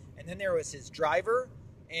seat. And then there was his driver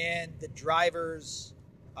and the driver's,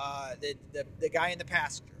 the guy in the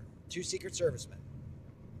passenger, 2 Secret Servicemen.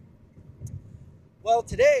 Well,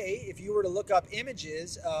 today, if you were to look up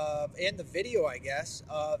images of, and the video, I guess,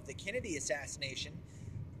 of the Kennedy assassination,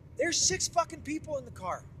 there's 6 fucking people in the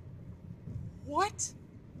car. What?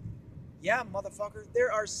 Yeah, motherfucker.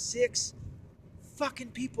 There are 6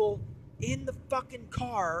 fucking people in the fucking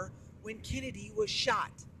car when Kennedy was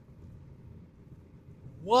shot.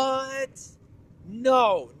 What?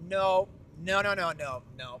 No.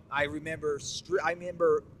 I remember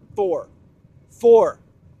 4. 4.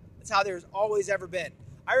 That's how there's always ever been.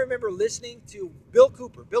 I remember listening to Bill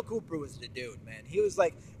Cooper. Bill Cooper was the dude, man. He was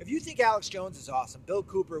like, if you think Alex Jones is awesome, Bill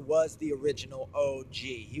Cooper was the original OG.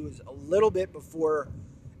 He was a little bit before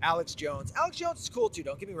Alex Jones. Alex Jones is cool too,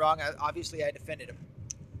 don't get me wrong. Obviously, I defended him.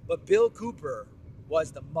 But Bill Cooper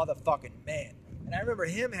was the motherfucking man. And I remember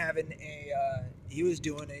him having he was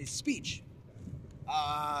doing a speech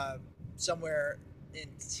somewhere in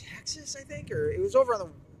Texas, I think, or it was over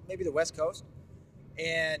on maybe the West Coast.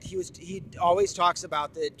 And he always talks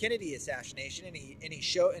about the Kennedy assassination, and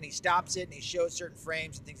he stops it and he shows certain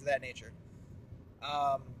frames and things of that nature.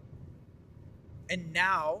 And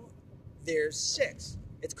now there's 6.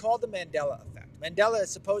 It's called the Mandela effect. Mandela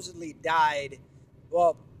supposedly died.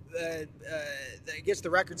 Well, I guess the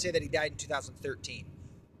records say that he died in 2013.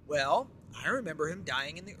 Well, I remember him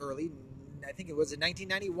dying in the early, I think it was in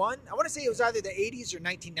 1991. I want to say it was either the 80s or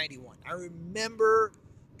 1991. I remember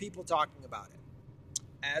people talking about it,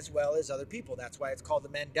 as well as other people. That's why it's called the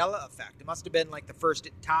Mandela effect. It must have been like the first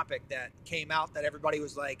topic that came out that everybody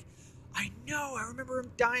was like, I know, I remember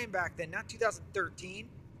him dying back then, not 2013.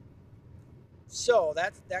 So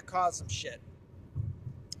that caused some shit.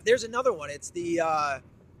 There's another one. It's the,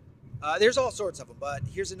 there's all sorts of them, but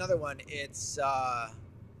here's another one. It's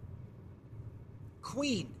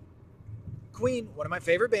Queen. Queen, one of my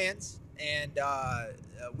favorite bands, and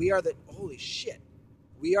We Are the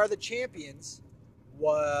Champions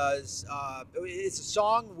was, it's a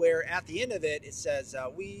song where at the end of it, it says,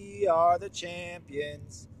 we are the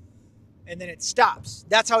champions, and then it stops.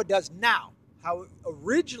 That's how it does now. How it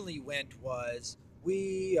originally went was,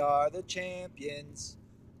 we are the champions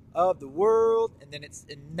of the world, and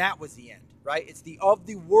that was the end, right? It's the of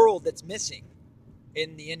the world that's missing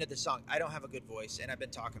in the end of the song. I don't have a good voice, and I've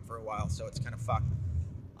been talking for a while, so it's kind of fucked.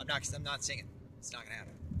 I'm not singing. It's not gonna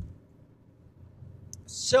happen.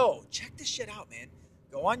 So check this shit out, man.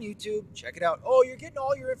 Go on YouTube, check it out. Oh, you're getting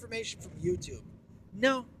all your information from YouTube.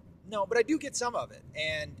 No, but I do get some of it.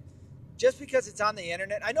 And just because it's on the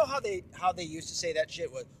internet, I know how they used to say that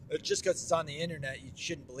shit was, just because it's on the internet, you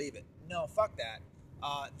shouldn't believe it. No, fuck that.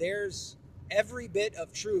 There's every bit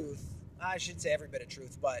of truth. I shouldn't say every bit of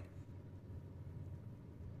truth, but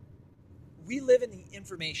we live in the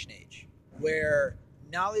information age where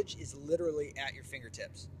knowledge is literally at your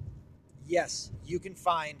fingertips. Yes, you can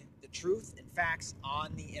find the truth and facts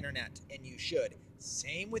on the internet, and you should.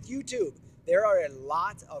 Same with YouTube. There are a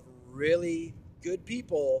lot of really good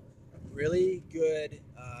people, really good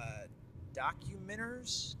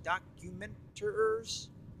documenters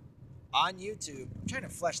on YouTube. I'm trying to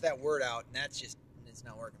flesh that word out, and it's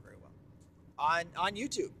not working very well. On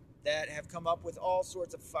YouTube that have come up with all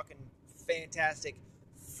sorts of fucking fantastic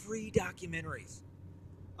free documentaries.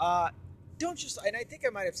 And I think I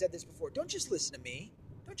might have said this before, don't just listen to me.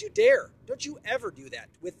 Don't you dare. Don't you ever do that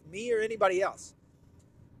with me or anybody else.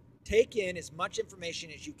 Take in as much information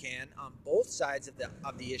as you can on both sides of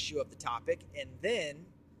the issue of the topic, and then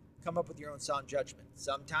come up with your own sound judgment.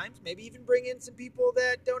 Sometimes maybe even bring in some people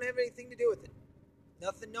that don't have anything to do with it.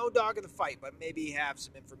 Nothing, no dog in the fight, but maybe have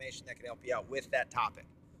some information that can help you out with that topic.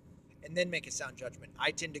 And then make a sound judgment.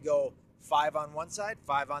 I tend to go 5 on one side,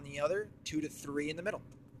 5 on the other, 2 to 3 in the middle.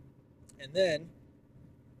 And then,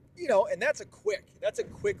 and that's a quick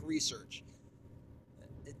research.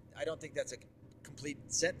 I don't think that's a complete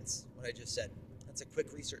sentence, what I just said. That's a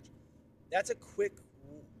quick research. That's a quick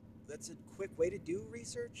way to do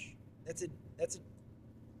research.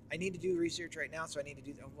 I need to do research right now, so I need to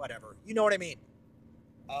do whatever. You know what I mean?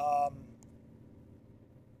 Yeah.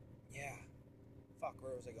 Fuck,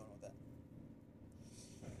 where was I going with that?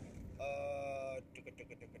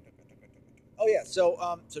 Oh yeah, so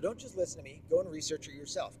don't just listen to me. Go and research it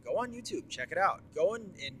yourself. Go on YouTube, check it out. Go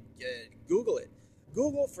and Google it.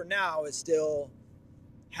 Google for now is still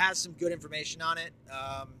has some good information on it.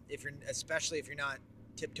 Especially if you're not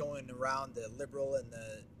tiptoeing around the liberal and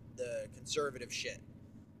the conservative shit,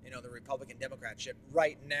 the Republican Democrat shit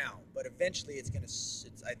right now. But eventually,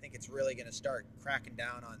 I think it's really gonna start cracking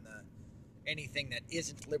down on anything that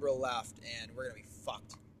isn't liberal left, and we're gonna be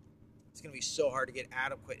fucked. It's gonna be so hard to get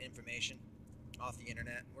adequate information off the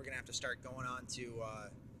internet. We're gonna have to start going on to, I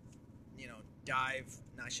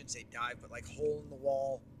shouldn't say dive, but like hole in the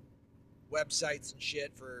wall websites and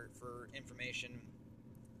shit for information,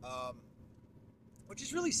 which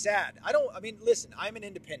is really sad. Listen, I'm an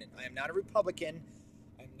independent. I am not a Republican.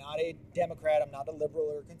 I'm not a Democrat. I'm not a liberal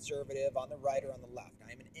or conservative on the right or on the left.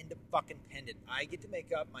 I am an independent. I get to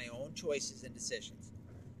make up my own choices and decisions,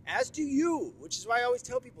 as do you, which is why I always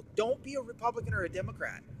tell people, don't be a Republican or a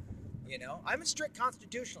Democrat. I'm a strict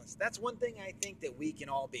constitutionalist. That's one thing I think that we can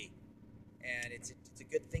all be, and it's a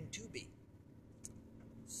good thing to be.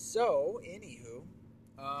 So, anywho,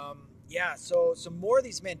 so some more of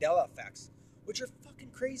these Mandela effects, which are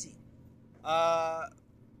fucking crazy. I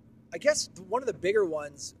guess one of the bigger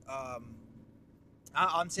ones,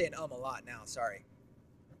 I'm saying a lot now, sorry,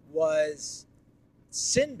 was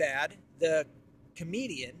Sinbad, the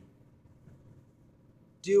comedian,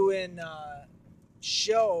 doing a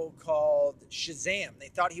show called Shazam. They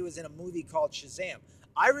thought he was in a movie called Shazam.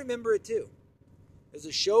 I remember it too. There's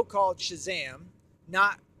a show called Shazam.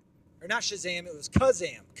 Not Shazam, it was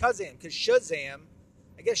Kazam. Kazam, because Shazam,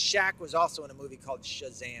 I guess Shaq was also in a movie called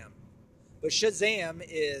Shazam. But Shazam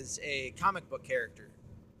is a comic book character.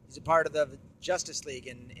 He's a part of the Justice League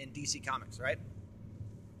in DC Comics, right?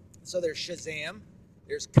 So there's Shazam.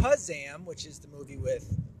 There's Kazam, which is the movie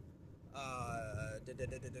with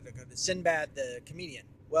Sinbad the comedian.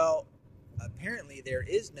 Well, apparently there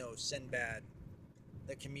is no Sinbad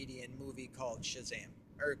the comedian movie called Shazam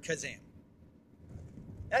or Kazam.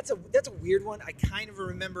 That's a weird one. I kind of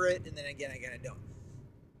remember it, and then again, I kind of don't.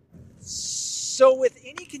 So with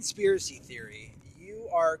any conspiracy theory, you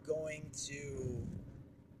are going to...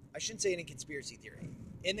 I shouldn't say any conspiracy theory.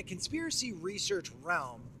 In the conspiracy research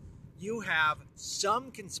realm, you have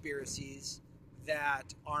some conspiracies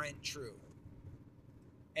that aren't true.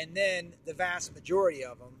 And then the vast majority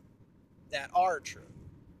of them that are true.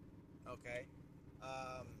 Okay?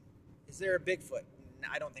 Is there a Bigfoot?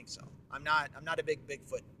 I don't think so. I'm not a big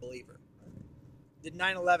Bigfoot believer. Is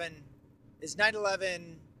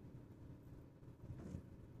 9/11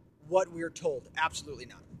 what we're told? Absolutely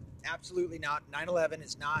not. Absolutely not. 9/11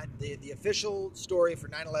 is not the official story for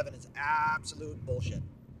 9/11 is absolute bullshit.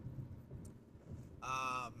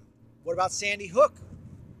 What about Sandy Hook?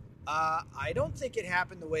 I don't think it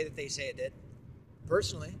happened the way that they say it did.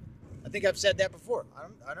 Personally, I think I've said that before.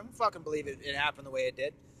 I don't fucking believe it happened the way it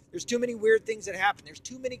did. There's too many weird things that happen. There's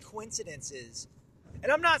too many coincidences.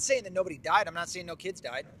 And I'm not saying that nobody died. I'm not saying no kids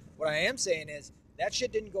died. What I am saying is that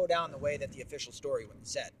shit didn't go down the way that the official story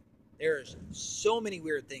said. There's so many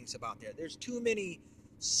weird things about there. There's too many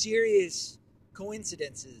serious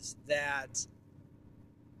coincidences that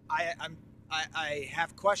I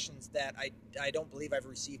have questions that I don't believe I've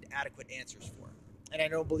received adequate answers for. And I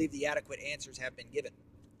don't believe the adequate answers have been given.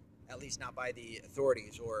 At least not by the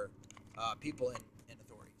authorities or people in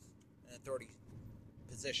authority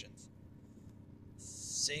positions.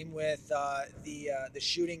 Same with the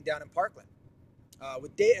shooting down in Parkland.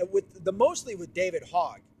 Mostly with David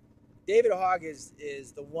Hogg. David Hogg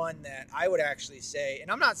is the one that I would actually say,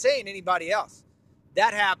 and I'm not saying anybody else.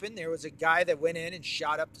 That happened. There was a guy that went in and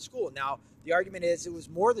shot up the school. Now, the argument is it was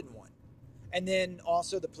more than one. And then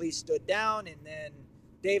also the police stood down, and then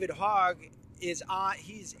David Hogg he's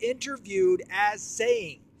interviewed as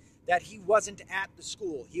saying that he wasn't at the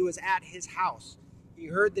school. He was at his house. He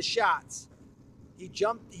heard the shots. He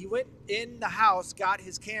went in the house, got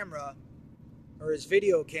his camera, or his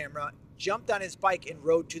video camera, jumped on his bike and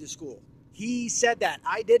rode to the school. He said that.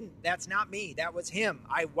 I didn't. That's not me. That was him.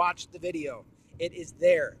 I watched the video. It is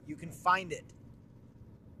there. You can find it.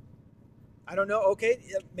 I don't know. Okay,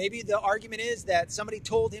 maybe the argument is that somebody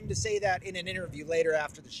told him to say that in an interview later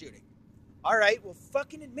after the shooting. All right, well,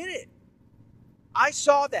 fucking admit it. I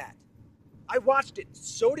saw that. I watched it.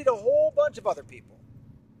 So did a whole bunch of other people.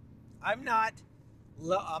 I'm not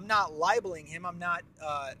libeling him. I'm not,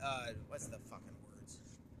 what's the fucking words?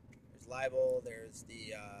 There's libel. There's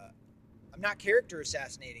I'm not character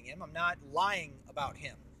assassinating him. I'm not lying about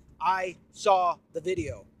him. I saw the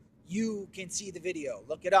video. You can see the video.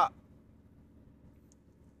 Look it up.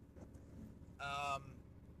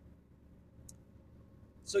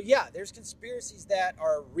 So yeah, there's conspiracies that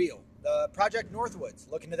are real. The Project Northwoods,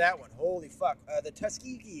 look into that one. Holy fuck. The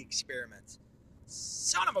Tuskegee experiments.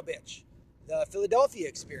 Son of a bitch. The Philadelphia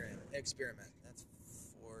experiment. That's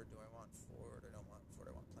Ford. Do I want Ford? I don't want Ford.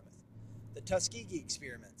 I want Plymouth. The Tuskegee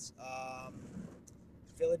experiments.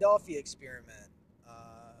 Philadelphia experiment.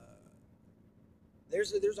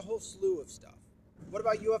 There's a whole slew of stuff. What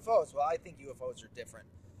about UFOs? Well, I think UFOs are different.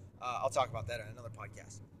 I'll talk about that on another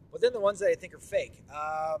podcast. But then the ones that I think are fake.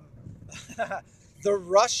 The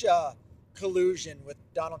Russia collusion with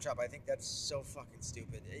Donald Trump. I think that's so fucking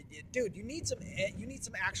stupid. Dude, you need some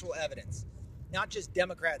actual evidence, not just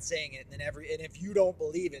Democrats saying it and if you don't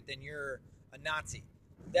believe it, then you're a Nazi.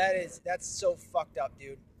 That's so fucked up,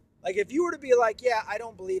 dude. Like, if you were to be like, yeah, I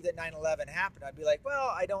don't believe that 9/11 happened, I'd be like,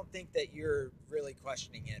 well, I don't think that you're really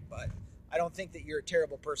questioning it, but I don't think that you're a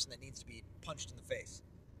terrible person that needs to be punched in the face.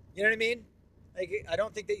 You know what I mean? Like, I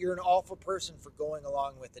don't think that you're an awful person for going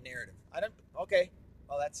along with the narrative. Okay,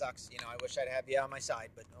 well, that sucks. I wish I'd have you on my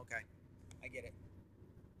side, but okay, I get it.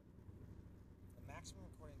 The maximum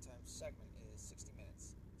recording time segment is 60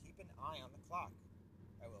 minutes. Keep an eye on the clock.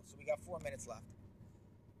 I will. So we got 4 minutes left.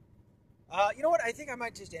 You know what? I think I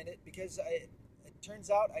might just end it because it turns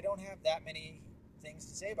out I don't have that many things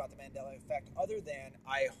to say about the Mandela effect other than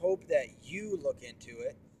I hope that you look into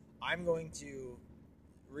it. I'm going to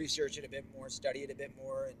research it a bit more, study it a bit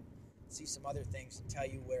more, and see some other things and tell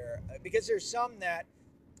you where. Because there's some that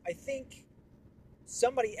I think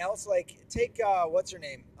somebody else, like, take, what's her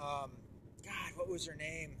name? God, what was her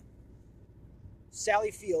name?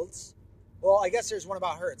 Sally Fields. Well, I guess there's one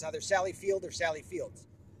about her. It's either Sally Field or Sally Fields.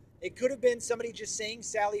 It could have been somebody just saying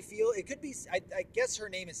Sally Field. It could be, I guess her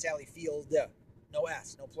name is Sally Field. No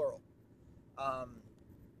S, no plural.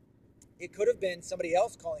 It could have been somebody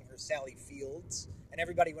else calling her Sally Fields, and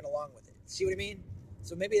everybody went along with it. See what I mean?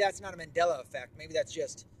 So maybe that's not a Mandela effect. Maybe that's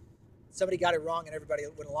just somebody got it wrong and everybody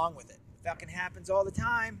went along with it. It fucking happens all the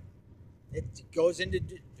time. It goes into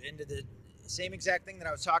the same exact thing that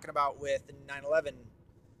I was talking about with the 9/11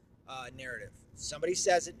 narrative. Somebody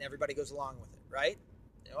says it and everybody goes along with it, right?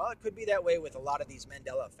 Well, it could be that way with a lot of these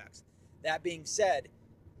Mandela effects. That being said,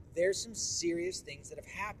 there's some serious things that have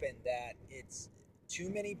happened that it's too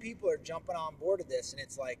many people are jumping on board of this, and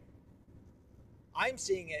it's like, I'm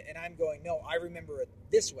seeing it and I'm going, no, I remember it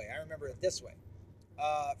this way.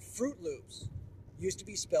 Fruit Loops used to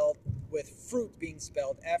be spelled with fruit being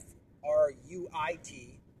spelled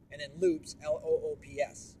F-R-U-I-T and then loops,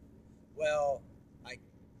 L-O-O-P-S. Well,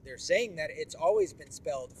 they're saying that it's always been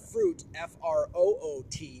spelled fruit,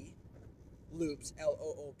 F-R-O-O-T, loops,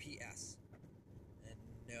 L-O-O-P-S. And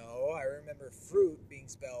no, I remember fruit being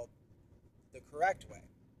spelled the correct way.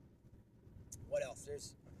 What else?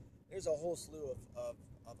 There's a whole slew of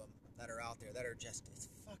them that are out there that are just, it's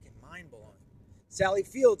fucking mind-blowing. Sally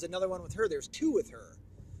Fields, another one with her. There's two with her.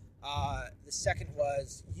 The second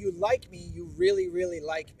was, you like me, you really, really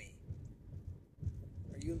like me.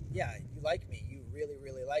 Or you like me, you really,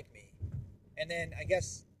 really like me. And then I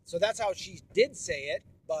guess, so that's how she did say it,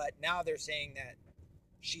 but now they're saying that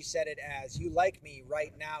she said it as, you like me,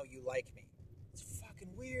 right now you like me. It's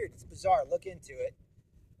fucking weird. It's bizarre. Look into it.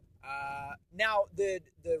 Now, the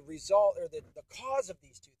result, or the cause of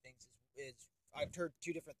these two things is I've heard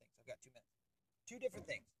two different things. I've got 2 minutes. Two different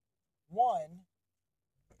things. One,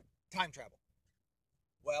 time travel.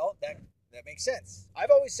 Well, that makes sense.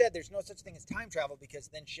 I've always said there's no such thing as time travel because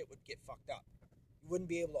then shit would get fucked up. You wouldn't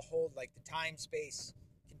be able to hold, like, the time-space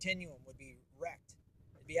continuum would be wrecked.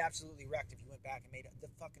 It'd be absolutely wrecked if you went back and made the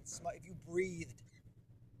fucking if you breathed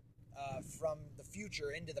from the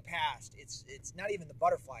future into the past. It's not even the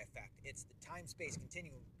butterfly effect. It's the time-space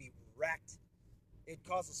continuum would be wrecked. It'd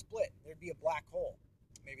cause a split. There'd be a black hole.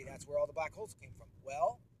 Maybe that's where all the black holes came from.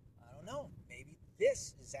 Well, I don't know. Maybe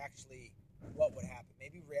this is actually what would happen.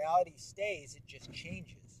 Maybe reality stays, it just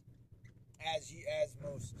changes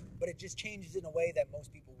but it just changes in a way that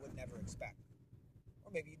most people would never expect.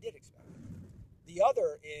 Or maybe you did expect it. The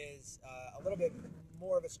other is a little bit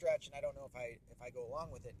more of a stretch, and I don't know if I go along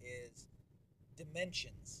with it, is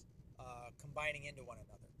dimensions combining into one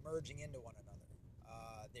another, merging into one another.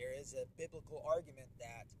 There is a biblical argument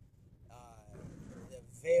that the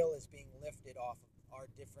veil is being lifted off of our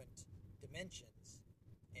different dimensions,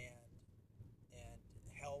 and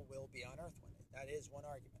hell will be on earth one day. That is one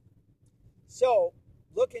argument. So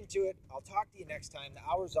look into it. I'll talk to you next time. The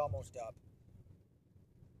hour's almost up.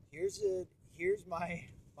 Here's my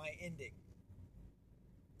ending.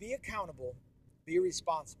 Be accountable. Be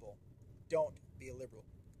responsible. Don't be a liberal.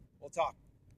 We'll talk.